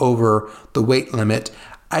 kilos over the weight limit.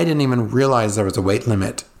 I didn't even realize there was a weight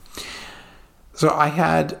limit. So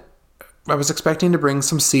I was expecting to bring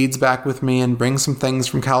some seeds back with me and bring some things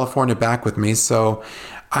from California back with me. So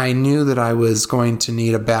I knew that I was going to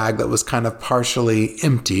need a bag that was kind of partially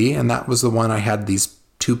empty. And that was the one I had these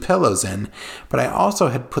two pillows in. But I also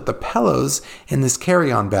had put the pillows in this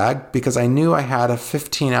carry-on bag because I knew I had a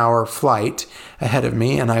 15-hour flight ahead of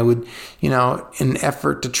me. And I would, in an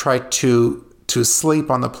effort to try to sleep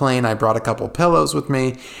on the plane, I brought a couple pillows with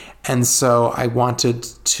me. And so I wanted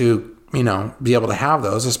to be able to have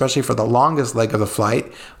those, especially for the longest leg of the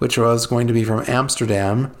flight, which was going to be from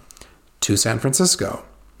Amsterdam to San Francisco.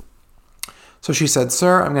 So she said,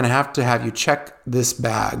 "Sir, I'm going to have you check this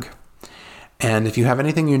bag. And if you have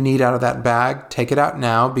anything you need out of that bag, take it out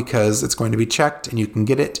now because it's going to be checked and you can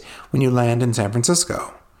get it when you land in San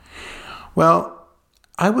Francisco." Well,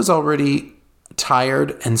 I was already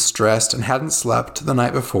tired and stressed and hadn't slept the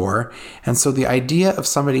night before. And so the idea of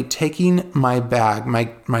somebody taking my bag,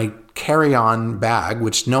 my carry-on bag,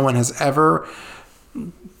 which no one has ever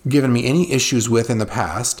given me any issues with in the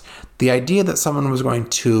past, the idea that someone was going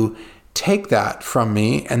to take that from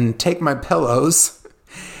me and take my pillows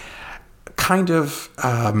kind of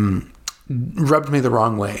rubbed me the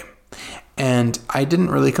wrong way. And I didn't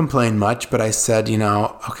really complain much, but I said,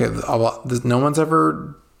 okay, no one's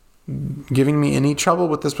ever giving me any trouble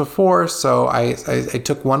with this before. So I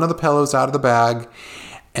took one of the pillows out of the bag,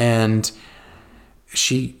 and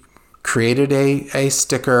she created a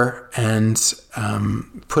sticker and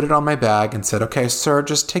put it on my bag and said, "Okay, sir,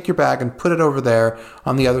 just take your bag and put it over there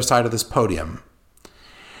on the other side of this podium."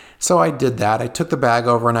 So I did that. I took the bag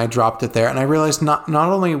over and I dropped it there. And I realized not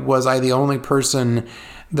only was I the only person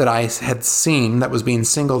that I had seen that was being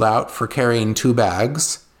singled out for carrying two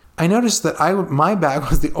bags, I noticed that my bag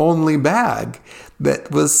was the only bag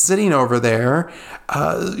that was sitting over there.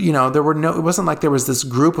 It wasn't like there was this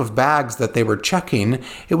group of bags that they were checking.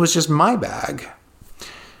 It was just my bag.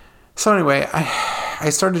 So anyway,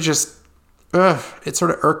 I started it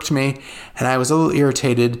sort of irked me and I was a little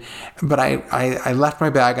irritated, but I left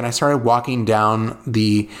my bag and I started walking down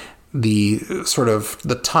the sort of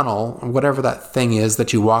the tunnel, whatever that thing is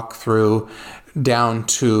that you walk through down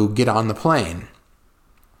to get on the plane.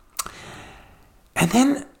 And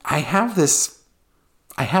then I have this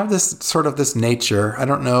sort of this nature. I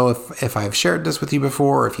don't know if I've shared this with you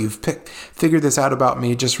before, or if you've figured this out about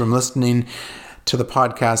me just from listening to the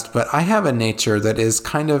podcast, but I have a nature that is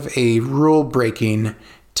kind of a rule-breaking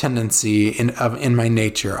tendency in my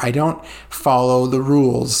nature. I don't follow the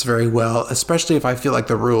rules very well, especially if I feel like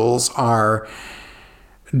the rules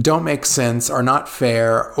don't make sense, are not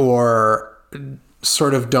fair, or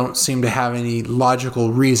sort of don't seem to have any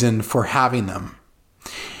logical reason for having them.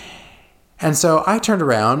 And so I turned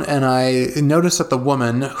around and I noticed that the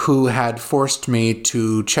woman who had forced me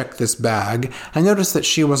to check this bag, I noticed that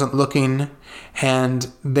she wasn't looking and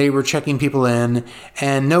they were checking people in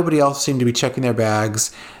and nobody else seemed to be checking their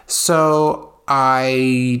bags. So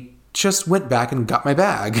I just went back and got my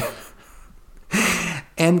bag.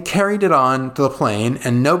 and carried it on to the plane,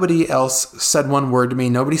 and nobody else said one word to me.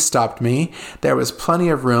 Nobody stopped me. There was plenty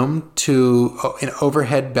of room in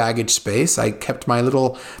overhead baggage space. I kept my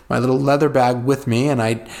little leather bag with me, and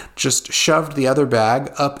I just shoved the other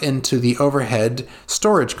bag up into the overhead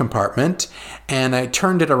storage compartment, and I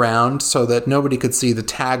turned it around so that nobody could see the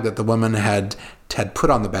tag that the woman had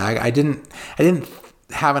put on the bag. I didn't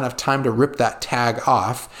have enough time to rip that tag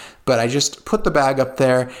off, but I just put the bag up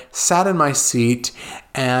there, sat in my seat,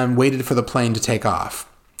 and waited for the plane to take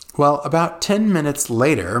off. Well, about 10 minutes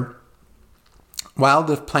later, while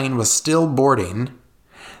the plane was still boarding,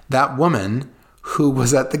 that woman who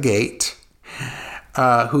was at the gate,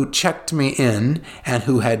 who checked me in and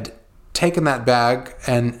who had taken that bag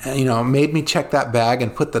and, made me check that bag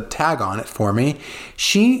and put the tag on it for me,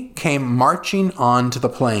 she came marching onto the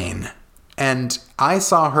plane. And I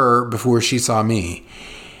saw her before she saw me.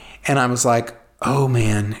 And I was like, oh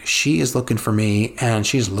man, she is looking for me and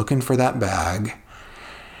she's looking for that bag.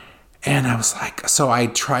 And I was like, so I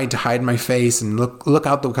tried to hide my face and look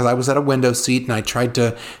out because I was at a window seat, and I tried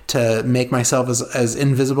to make myself as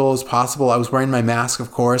invisible as possible. I was wearing my mask,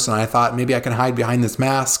 of course, and I thought maybe I can hide behind this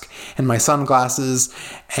mask and my sunglasses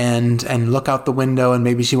and look out the window and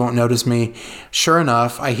maybe she won't notice me. Sure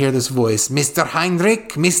enough, I hear this voice, Mr.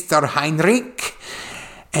 Heinrich, Mr. Heinrich.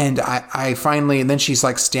 And I finally, and then she's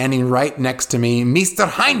like standing right next to me, Mr.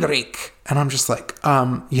 Heinrich. And I'm just like,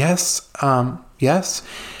 yes.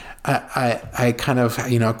 I kind of,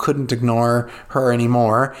 couldn't ignore her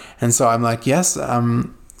anymore. And so I'm like, yes,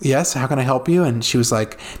 how can I help you? And she was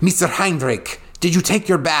like, Mr. Heinrich, did you take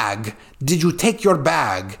your bag? Did you take your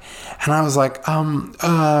bag? And I was like, I'm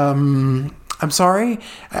sorry.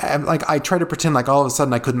 I tried to pretend like all of a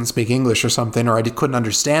sudden I couldn't speak English or something, or I couldn't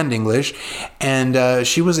understand English. And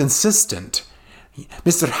she was insistent.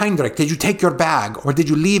 Mr. Heinrich, did you take your bag or did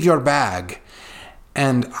you leave your bag?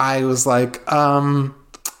 And I was like,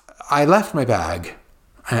 I left my bag.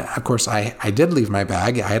 Of course, I did leave my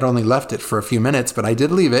bag. I had only left it for a few minutes, but I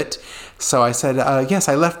did leave it. So I said, yes,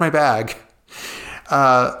 I left my bag.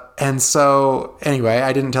 And so anyway,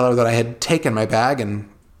 I didn't tell her that I had taken my bag and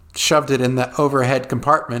shoved it in the overhead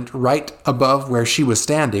compartment right above where she was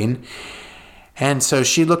standing. And so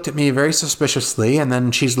she looked at me very suspiciously, and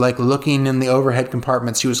then she's like looking in the overhead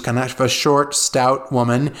compartment. She was kind of a short, stout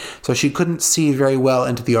woman, so she couldn't see very well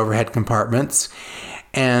into the overhead compartments.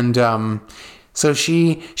 And so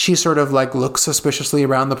she sort of like looked suspiciously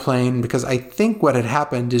around the plane, because I think what had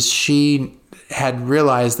happened is she had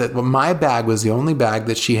realized that my bag was the only bag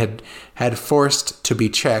that she had forced to be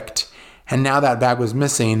checked. And now that bag was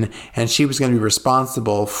missing, and she was going to be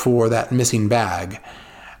responsible for that missing bag.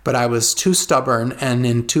 But I was too stubborn and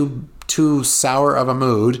in too sour of a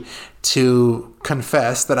mood to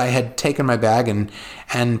confess that I had taken my bag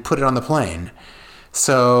and put it on the plane.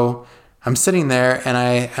 So I'm sitting there, and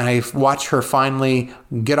I watch her finally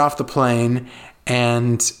get off the plane,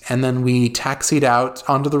 and then we taxied out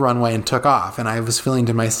onto the runway and took off. And I was feeling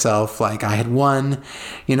to myself like I had won,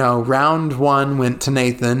 round one went to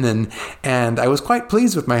Nathan, and I was quite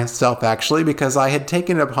pleased with myself, actually, because I had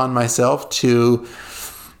taken it upon myself to,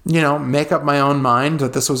 make up my own mind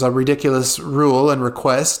that this was a ridiculous rule and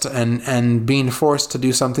request, and being forced to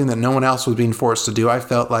do something that no one else was being forced to do. I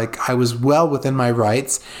felt like I was well within my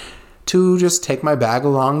rights to just take my bag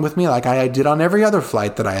along with me like I did on every other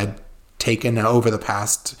flight that I had taken over the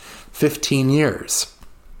past 15 years.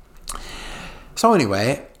 So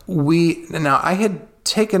anyway, I had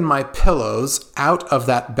taken my pillows out of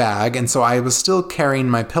that bag, and so I was still carrying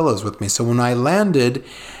my pillows with me. So when I landed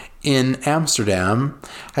in Amsterdam,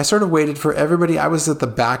 I sort of waited for everybody. I was at the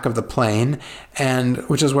back of the plane, and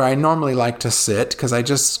which is where I normally like to sit, because I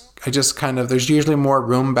just kind of, there's usually more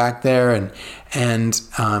room back there. And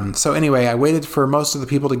so anyway, I waited for most of the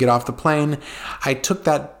people to get off the plane. I took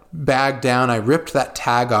that bag down. I ripped that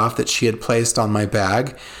tag off that she had placed on my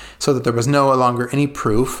bag so that there was no longer any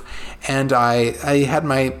proof. And I had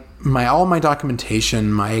all my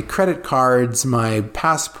documentation, my credit cards, my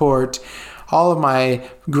passport, all of my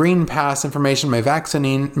green pass information, my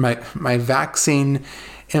vaccine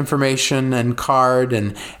information and card,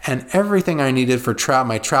 and everything I needed for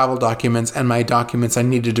my travel documents, and my documents I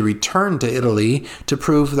needed to return to Italy to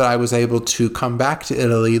prove that I was able to come back to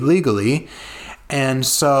Italy legally. And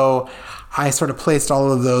so I sort of placed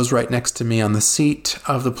all of those right next to me on the seat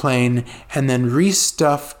of the plane, and then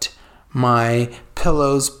restuffed my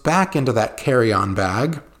pillows back into that carry-on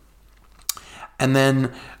bag, and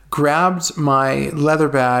then grabbed my leather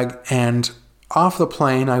bag, and off the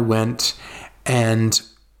plane I went. And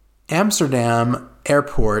Amsterdam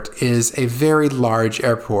airport is a very large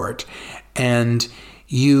airport, and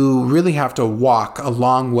you really have to walk a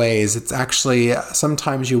long ways. It's actually,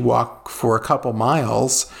 sometimes you walk for a couple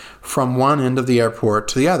miles from one end of the airport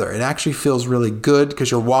to the other. It actually feels really good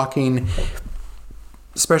because you're walking,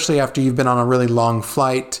 especially after you've been on a really long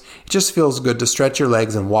flight. It just feels good to stretch your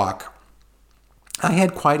legs and walk. I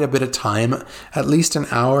had quite a bit of time, at least an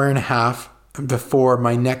hour and a half before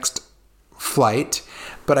my next flight,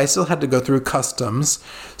 but I still had to go through customs.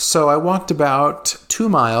 So I walked about 2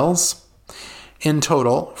 miles in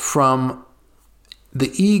total from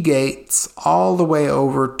the E gates all the way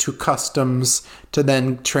over to customs to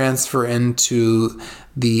then transfer into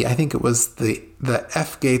I think it was the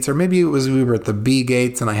F gates, or maybe it was we were at the B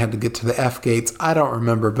gates and I had to get to the F gates. I don't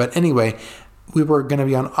remember. But anyway, we were going to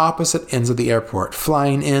be on opposite ends of the airport,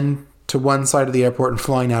 flying in to one side of the airport and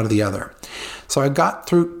flying out of the other. So I got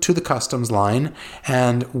through to the customs line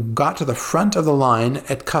and got to the front of the line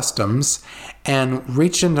at customs and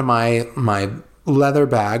reached into my leather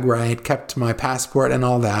bag where I had kept my passport and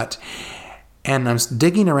all that. And I'm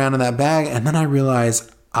digging around in that bag, and then I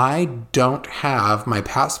realize I don't have my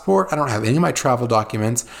passport. I don't have any of my travel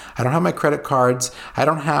documents. I don't have my credit cards. I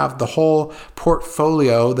don't have the whole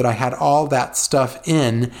portfolio that I had all that stuff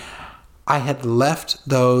in. I had left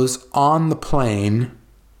those on the plane,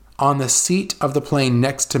 on the seat of the plane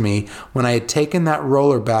next to me, when I had taken that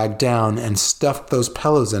roller bag down and stuffed those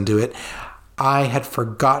pillows into it. I had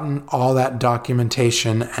forgotten all that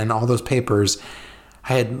documentation and all those papers.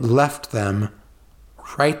 I had left them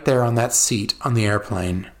right there on that seat on the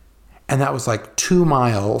airplane. And that was like 2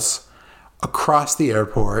 miles across the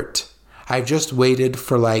airport. I've just waited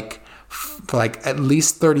for like at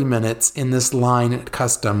least 30 minutes in this line at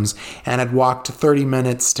customs, and I'd walked 30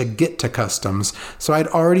 minutes to get to customs. So I'd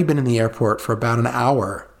already been in the airport for about an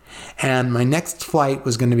hour. And my next flight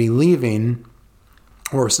was going to be leaving,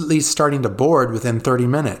 or at least starting to board, within 30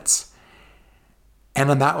 minutes. And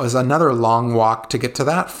then that was another long walk to get to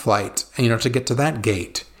that flight, to get to that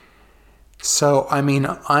gate. So, I mean,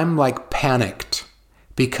 I'm like panicked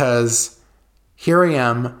because here I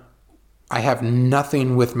am. I have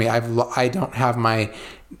nothing with me. I don't have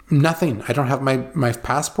nothing. I don't have my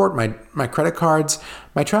passport, my credit cards,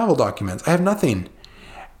 my travel documents. I have nothing.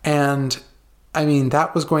 And I mean,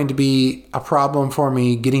 that was going to be a problem for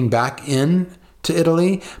me getting back in to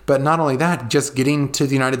Italy, but not only that, just getting to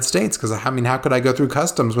the United States, because I mean, how could I go through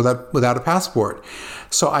customs without a passport?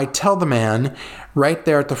 So I tell the man right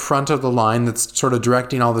there at the front of the line that's sort of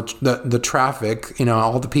directing all the traffic,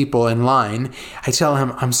 all the people in line, I tell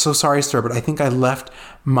him, "I'm so sorry, sir, but I think I left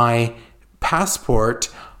my passport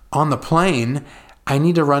on the plane. I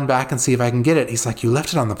need to run back and see if I can get it." He's like, "You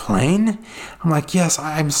left it on the plane?" I'm like, "Yes,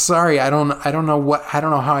 I'm sorry. I don't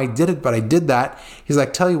know how I did it, but I did that." He's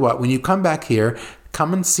like, "Tell you what, when you come back here,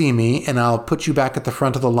 come and see me and I'll put you back at the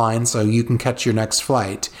front of the line so you can catch your next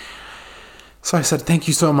flight." So I said, "Thank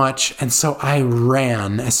you so much." And so I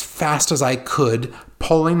ran as fast as I could,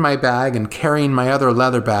 pulling my bag and carrying my other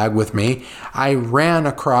leather bag with me. I ran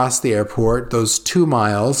across the airport, those 2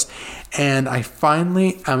 miles, and I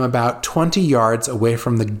finally am about 20 yards away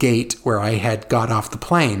from the gate where I had got off the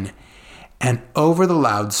plane. And over the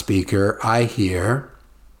loudspeaker, I hear,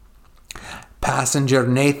 "Passenger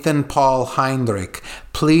Nathan Paul Heinrich,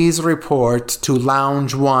 please report to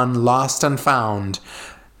Lounge 1 Lost and Found.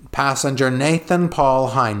 Passenger Nathan Paul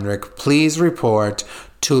Heinrich, please report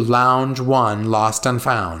to Lounge 1 Lost and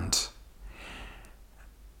Found."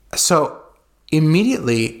 So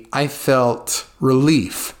immediately I felt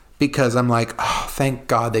relief, because I'm like, oh, thank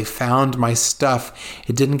God they found my stuff.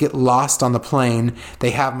 It didn't get lost on the plane.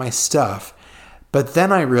 They have my stuff. But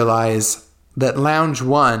then I realize that Lounge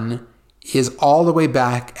 1 is all the way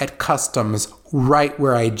back at customs, right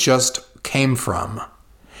where I just came from.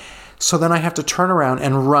 So then I have to turn around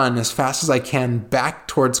and run as fast as I can back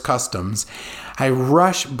towards customs. I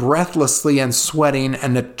rush breathlessly and sweating,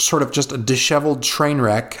 and it's sort of just a disheveled train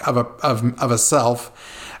wreck of a self.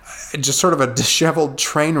 Just sort of a disheveled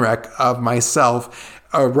train wreck of myself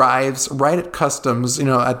arrives right at customs,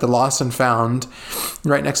 at the Lost and Found,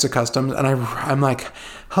 right next to customs. And I'm like,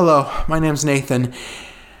 "Hello, my name's Nathan."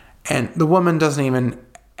 And the woman doesn't even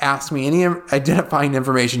ask me any identifying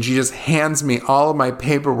information. She just hands me all of my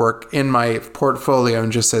paperwork in my portfolio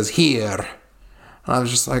and just says, "Here." And I was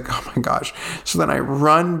just like, oh my gosh. So then I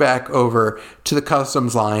run back over to the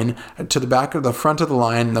customs line, to the back of the front of the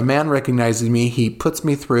line. The man recognizes me. He puts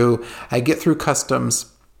me through. I get through customs.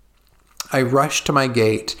 I rush to my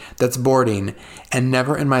gate that's boarding, and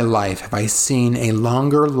never in my life have I seen a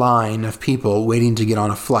longer line of people waiting to get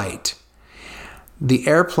on a flight. The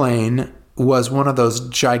airplane was one of those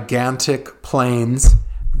gigantic planes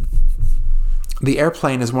the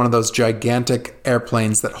airplane is one of those gigantic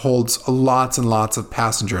airplanes that holds lots and lots of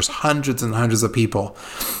passengers, hundreds and hundreds of people.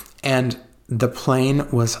 And the plane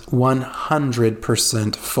was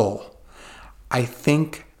 100% full. I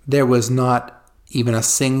think there was not even a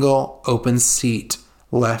single open seat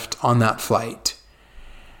left on that flight.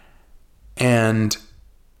 And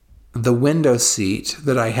the window seat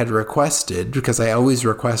that I had requested, because I always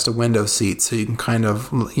request a window seat so you can kind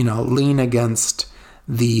of, lean against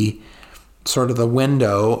the sort of the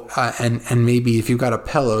window, and maybe if you've got a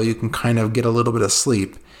pillow, you can kind of get a little bit of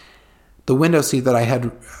sleep. The window seat that I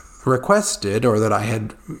had requested, or that I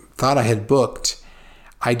had thought I had booked,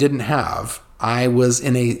 I didn't have. I was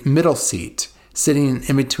in a middle seat, sitting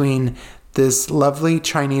in between this lovely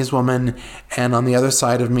Chinese woman and on the other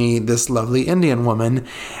side of me, this lovely Indian woman.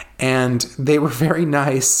 And they were very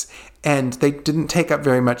nice and they didn't take up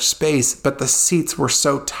very much space, but the seats were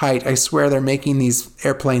so tight. I swear they're making these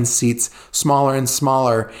airplane seats smaller and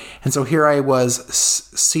smaller. And so here I was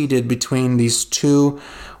seated between these two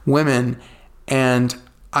women. And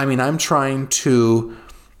I'm trying to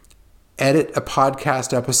edit a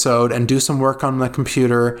podcast episode and do some work on the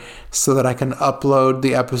computer so that I can upload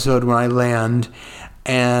the episode when I land.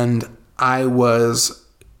 And I was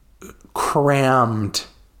crammed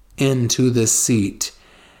into this seat.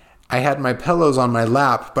 I had my pillows on my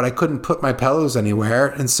lap, but I couldn't put my pillows anywhere.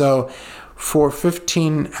 And so for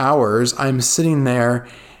 15 hours, I'm sitting there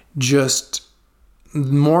just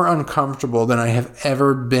more uncomfortable than I have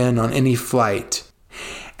ever been on any flight.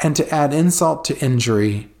 And to add insult to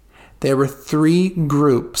injury, there were 3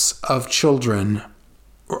 groups of children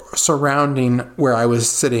surrounding where I was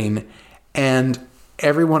sitting, and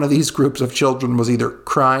every one of these groups of children was either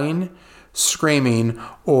crying, screaming,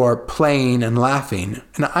 or playing and laughing.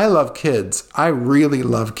 And I love kids. I really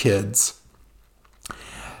love kids.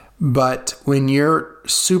 But when you're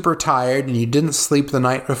super tired and you didn't sleep the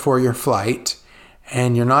night before your flight,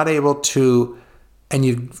 and you're not able to, and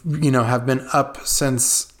you have been up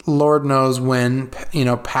since Lord knows when,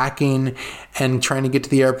 packing and trying to get to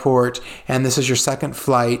the airport, and this is your second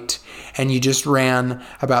flight, and you just ran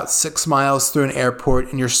about 6 miles through an airport,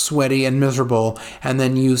 and you're sweaty and miserable, and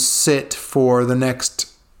then you sit for the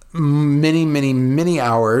next many, many, many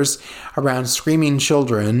hours around screaming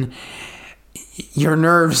children, your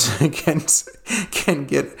nerves can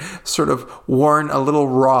get sort of worn a little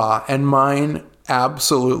raw, and mine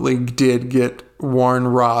absolutely did get worn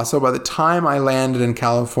raw. So by the time I landed in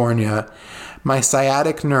California, my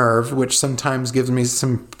sciatic nerve, which sometimes gives me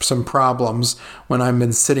some problems when I've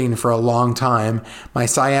been sitting for a long time, my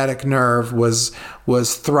sciatic nerve was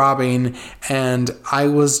throbbing, and I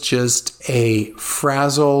was just a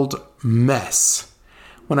frazzled mess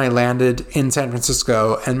when I landed in San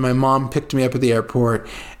Francisco. And my mom picked me up at the airport,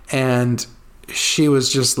 and she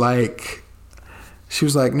was like,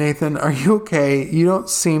 Nathan, are you okay? You don't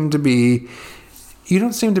seem to be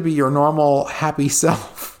your normal happy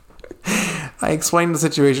self. I explained the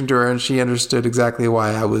situation to her, and she understood exactly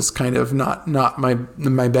why I was kind of not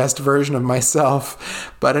my best version of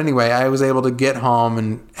myself. But anyway, I was able to get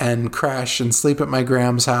home and crash and sleep at my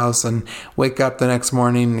Graham's house and wake up the next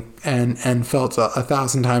morning and felt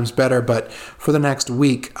 1,000 times better. But for the next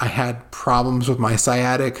week, I had problems with my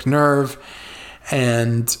sciatic nerve,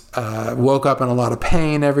 and woke up in a lot of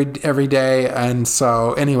pain every day. And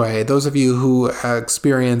so anyway, those of you who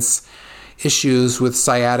experience issues with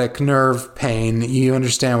sciatic nerve pain, you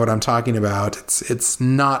understand what I'm talking about. It's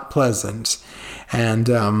not pleasant. And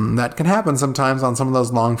that can happen sometimes on some of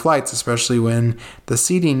those long flights, especially when the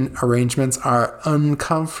seating arrangements are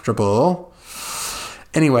uncomfortable.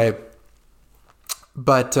 Anyway,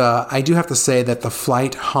 but I do have to say that the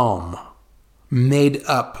flight home made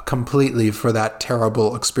up completely for that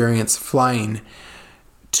terrible experience flying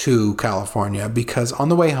to California, because on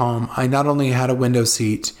the way home, I not only had a window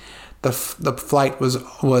seat, the flight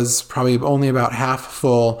was probably only about half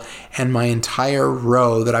full, and my entire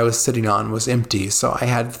row that I was sitting on was empty. So I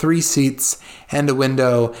had 3 seats and a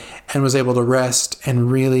window, and was able to rest, and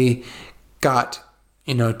really got,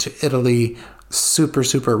 to Italy super,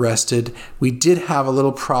 super rested. We did have a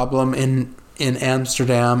little problem in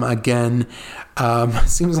Amsterdam again.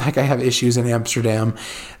 Seems like I have issues in Amsterdam.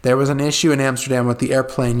 There was an issue in Amsterdam with the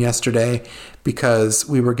airplane yesterday, because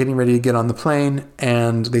we were getting ready to get on the plane,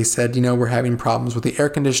 and they said, we're having problems with the air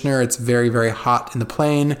conditioner. It's very, very hot in the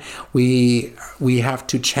plane. We have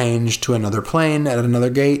to change to another plane at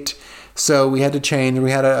another gate. So we had to change.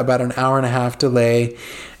 We had about an hour and a half delay,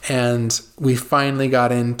 and we finally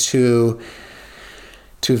got into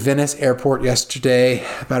Venice Airport yesterday,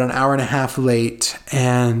 about an hour and a half late,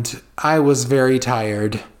 and I was very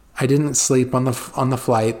tired. I didn't sleep on the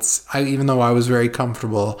flights. Even though I was very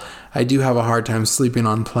comfortable, I do have a hard time sleeping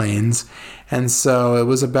on planes. And so it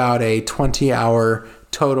was about a 20-hour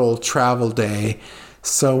total travel day.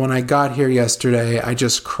 So when I got here yesterday, I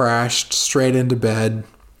just crashed straight into bed,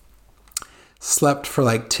 slept for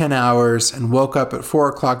like 10 hours, and woke up at 4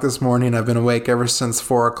 o'clock this morning. I've been awake ever since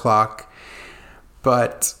 4 o'clock.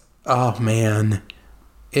 But, oh man,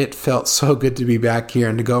 it felt so good to be back here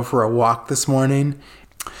and to go for a walk this morning.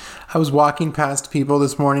 I was walking past people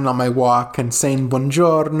this morning on my walk and saying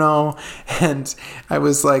buongiorno, and I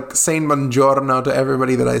was like saying buongiorno to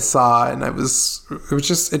everybody that I saw, and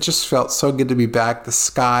it just felt so good to be back. The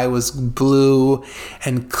sky was blue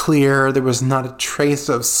and clear. There was not a trace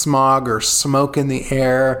of smog or smoke in the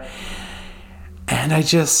air. And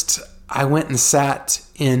I went and sat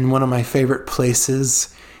in one of my favorite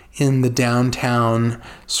places in the downtown,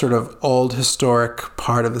 sort of old historic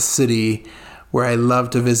part of the city where I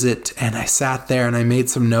love to visit, and I sat there and I made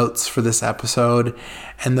some notes for this episode,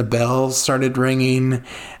 and the bells started ringing,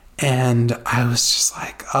 and I was just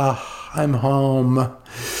like, oh, I'm home.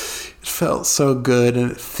 It felt so good,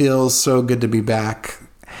 and it feels so good to be back.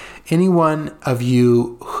 Anyone of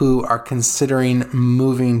you who are considering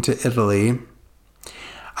moving to Italy,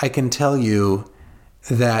 I can tell you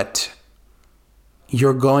that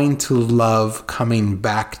you're going to love coming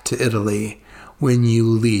back to Italy when you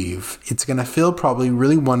leave. It's going to feel probably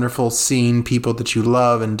really wonderful seeing people that you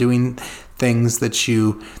love and doing things that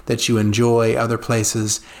you enjoy other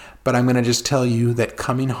places. But I'm going to just tell you that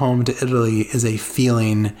coming home to Italy is a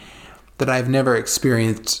feeling that I've never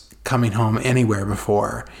experienced coming home anywhere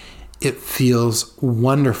before. It feels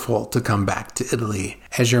wonderful to come back to Italy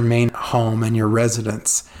as your main home and your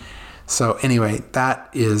residence. So anyway, that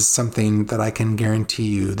is something that I can guarantee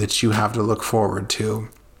you that you have to look forward to.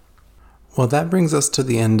 Well, that brings us to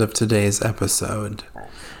the end of today's episode,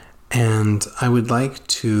 and I would like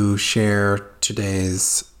to share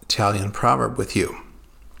today's Italian proverb with you.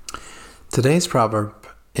 Today's proverb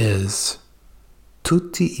is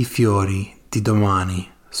Tutti I fiori di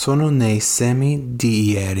domani sono nei semi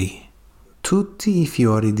di ieri. Tutti I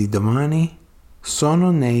fiori di domani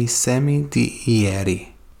sono nei semi di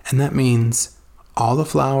ieri. And that means all the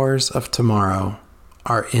flowers of tomorrow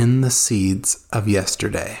are in the seeds of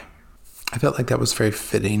yesterday. I felt like that was very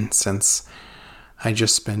fitting since I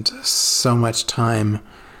just spent so much time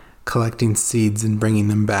collecting seeds and bringing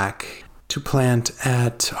them back to plant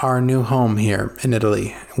at our new home here in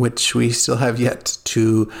Italy, which we still have yet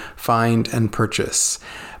to find and purchase.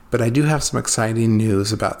 But I do have some exciting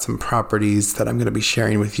news about some properties that I'm going to be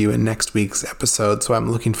sharing with you in next week's episode, so I'm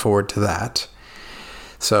looking forward to that.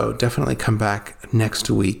 So definitely come back next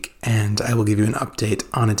week and I will give you an update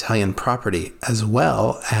on Italian property, as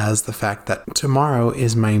well as the fact that tomorrow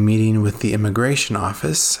is my meeting with the immigration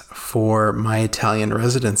office for my Italian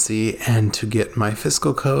residency and to get my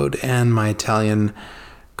fiscal code and my Italian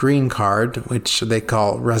green card, which they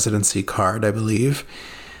call residency card, I believe.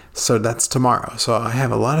 So that's tomorrow. So I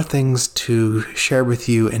have a lot of things to share with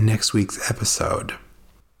you in next week's episode.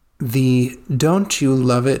 The Don't You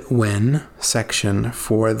Love It When section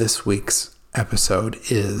for this week's episode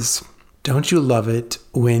is, don't you love it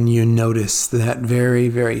when you notice that very,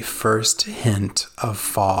 very first hint of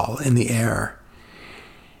fall in the air?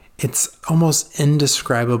 It's almost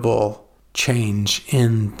indescribable change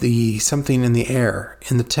in something in the air,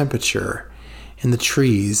 in the temperature, in the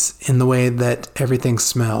trees, in the way that everything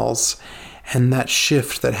smells, and that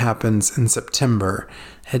shift that happens in September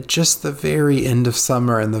at just the very end of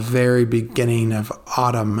summer and the very beginning of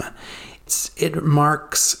autumn. It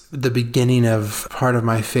marks the beginning of part of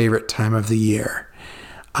my favorite time of the year.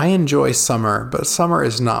 I enjoy summer, but summer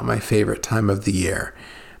is not my favorite time of the year.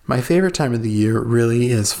 My favorite time of the year really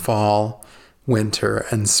is fall, winter,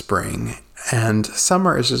 and spring. And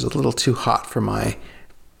summer is just a little too hot for my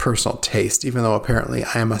personal taste, even though apparently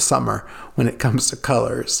I am a summer when it comes to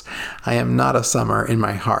colors. I am not a summer in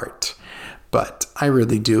my heart. But I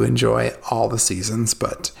really do enjoy all the seasons.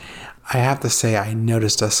 But I have to say I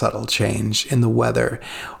noticed a subtle change in the weather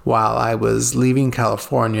while I was leaving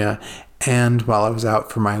California and while I was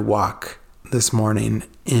out for my walk this morning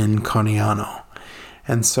in Coneano.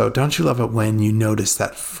 And so don't you love it when you notice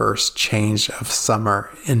that first change of summer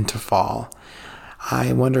into fall?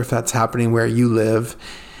 I wonder if that's happening where you live.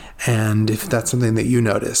 And if that's something that you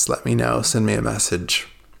notice, let me know. Send me a message.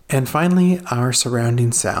 And finally, our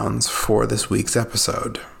surrounding sounds for this week's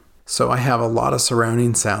episode. So I have a lot of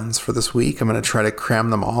surrounding sounds for this week. I'm going to try to cram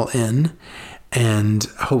them all in, and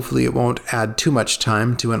hopefully it won't add too much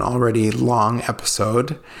time to an already long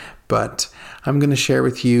episode. but I'm going to share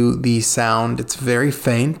with you the sound. It's very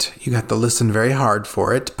faint. You have to listen very hard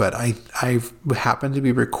for it, but I happened to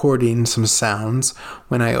be recording some sounds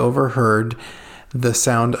when I overheard the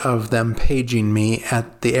sound of them paging me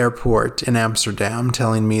at the airport in Amsterdam,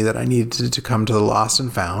 telling me that I needed to come to the Lost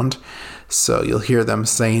and Found. So you'll hear them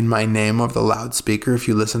saying my name over the loudspeaker if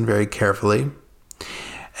you listen very carefully.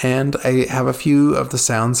 And I have a few of the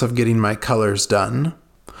sounds of getting my colors done.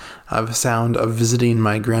 I have a sound of visiting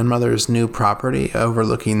my grandmother's new property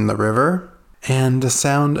overlooking the river. And the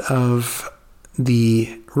sound of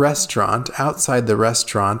the restaurant, outside the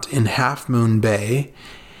restaurant in Half Moon Bay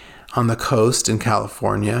on the coast in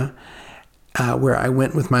California, where I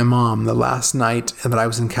went with my mom. The last night that I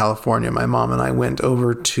was in California, my mom and I went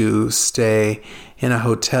over to stay in a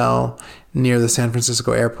hotel near the San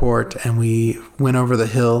Francisco airport, and we went over the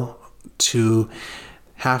hill to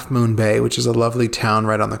Half Moon Bay, which is a lovely town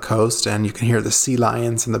right on the coast, and you can hear the sea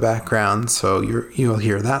lions in the background, so you'll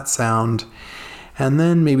hear that sound. And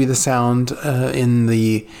then maybe the sound in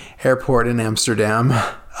the airport in Amsterdam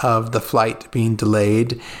of the flight being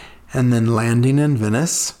delayed and then landing in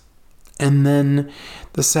Venice. And then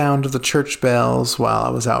the sound of the church bells while I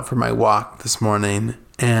was out for my walk this morning.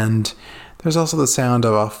 And there's also the sound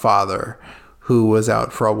of a father who was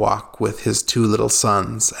out for a walk with his two little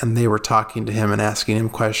sons, and they were talking to him and asking him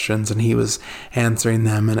questions, and he was answering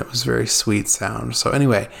them, and it was a very sweet sound. So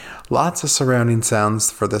anyway, lots of surrounding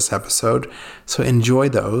sounds for this episode, so enjoy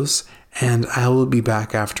those, and I will be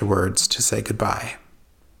back afterwards to say goodbye.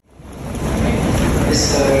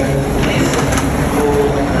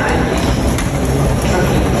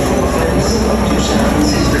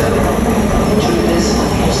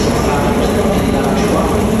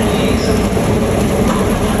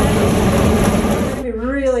 Be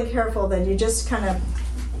really careful that you just kind of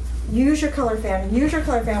use your color fan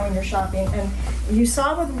when you're shopping. And you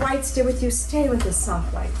saw what whites did with you, stay with this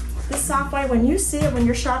soft white. This soft white, when you see it, when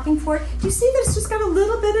you're shopping for it, you see that it's just got a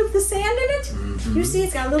little bit of the sand in it. Mm-hmm. You see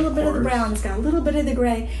it's got a little bit of the brown, it's got a little bit of the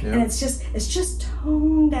gray, yep. And it's just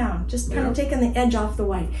toned down, just kind of taking the edge off the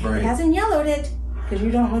white. Right. It hasn't yellowed it, because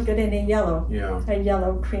you don't look good in a yellow, a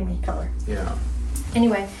yellow creamy color. Yeah.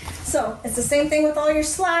 Anyway, so it's the same thing with all your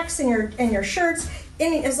slacks and your shirts.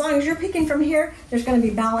 As long as you're picking from here, there's going to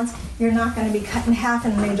be balance. You're not going to be cut in half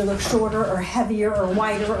and made to look shorter or heavier or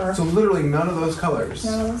wider or. So literally none of those colors.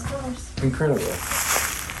 None of those colors. Incredible.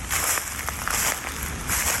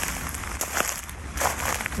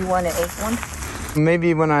 You want an acorn?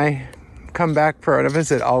 Maybe when I come back for a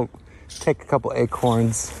visit, I'll take a couple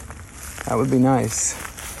acorns. That would be nice.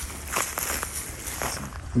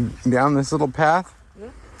 Down this little path? Yeah.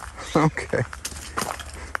 Okay.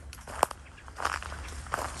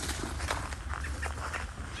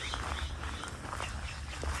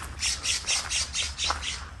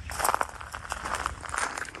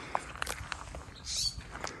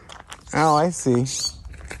 Oh, I see.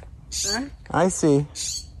 Huh? I see.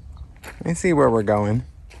 I see where we're going.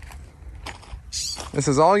 This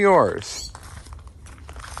is all yours.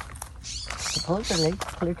 Supposedly,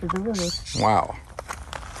 clear to the river. Wow.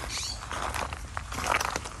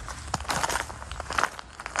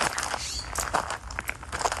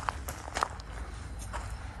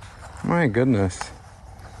 My goodness.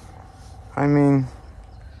 I mean,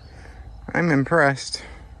 I'm impressed.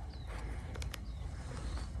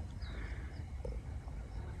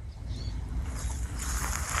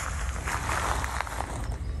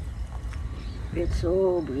 It's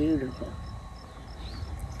so beautiful.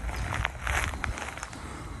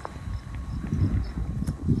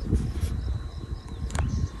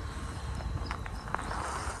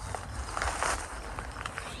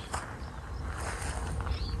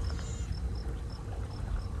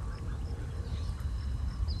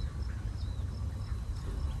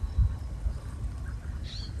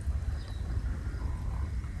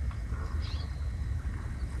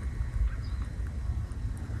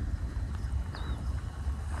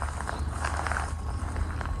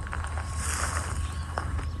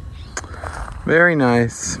 Very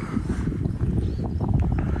nice.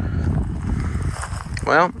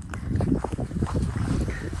 Well.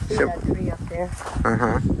 See that tree up there?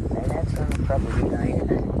 Uh-huh. That's going to probably be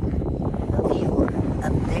the view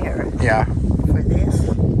up there. Yeah. For this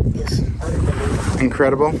is unbelievable.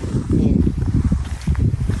 Incredible. Yeah.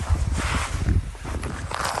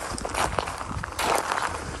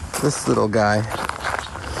 This little guy.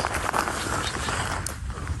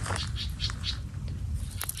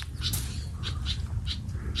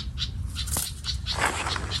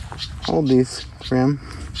 Hold these, Graham.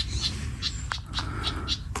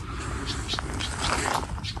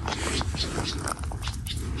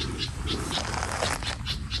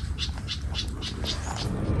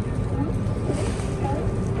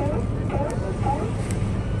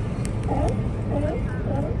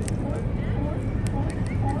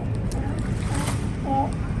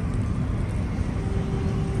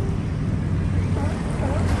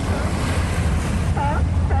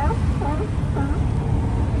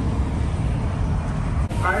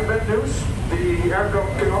 very bad news. The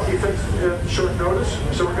aircraft cannot be fixed at short notice,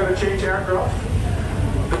 so we're going to change aircraft.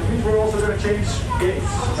 That means we're also going to change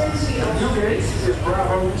gates. The new gate is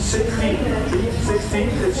Bravo 16. 16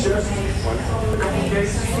 is just a couple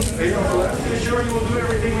gates here on the left. We're sure you will do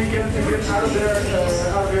everything we can to get out of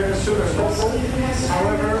there as soon as possible.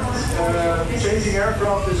 However, changing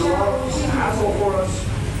aircraft is a lot of hassle for us.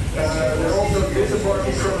 They're also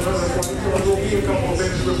disembarking from another flight, so it will be a couple of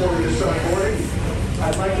minutes before we start boarding.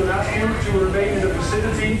 I'd like to ask you to remain in the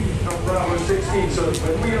vicinity of Bravo 16, so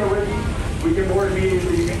when we are ready, we can board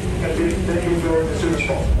immediately and then you go as soon as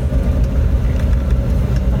possible.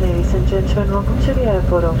 Ladies and gentlemen, welcome to the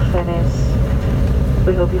airport of Venice.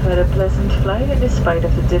 We hope you've had a pleasant flight in despite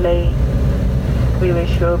of the delay. We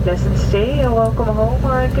wish you a pleasant stay, a welcome home,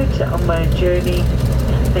 or a good onboard journey.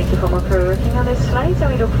 Thank you for working on this flight,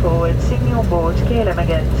 and we look forward to seeing you on board KLM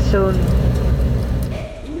again soon.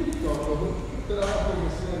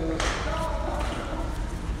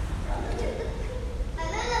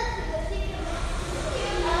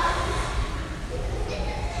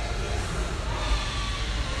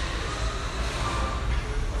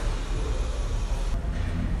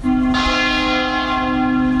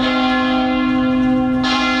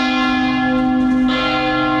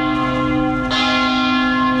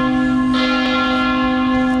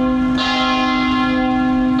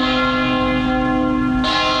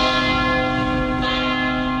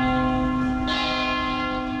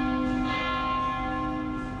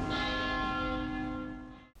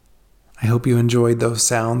 I hope you enjoyed those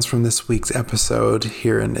sounds from this week's episode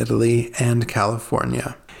here in Italy and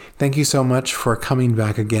California. Thank you so much for coming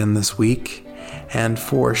back again this week and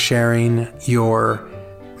for sharing your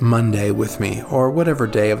Monday with me, or whatever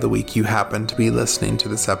day of the week you happen to be listening to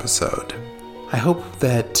this episode. I hope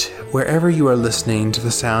that wherever you are listening to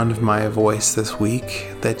the sound of my voice this week,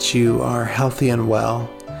 that you are healthy and well,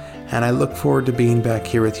 and I look forward to being back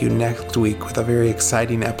here with you next week with a very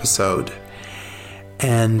exciting episode.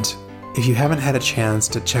 And if you haven't had a chance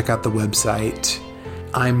to check out the website,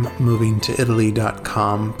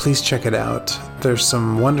 I'mMovingToItaly.com, please check it out. There's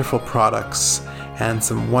some wonderful products and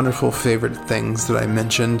some wonderful favorite things that I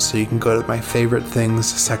mentioned, so you can go to my favorite things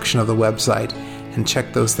section of the website and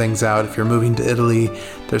check those things out. If you're moving to Italy,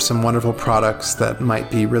 there's some wonderful products that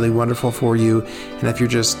might be really wonderful for you. And if you're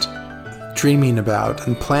just dreaming about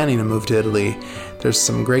and planning to move to Italy, there's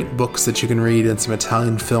some great books that you can read and some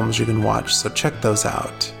Italian films you can watch, so check those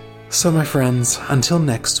out. So my friends, until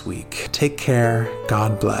next week, take care,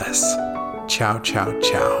 God bless. Ciao, ciao,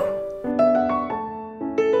 ciao.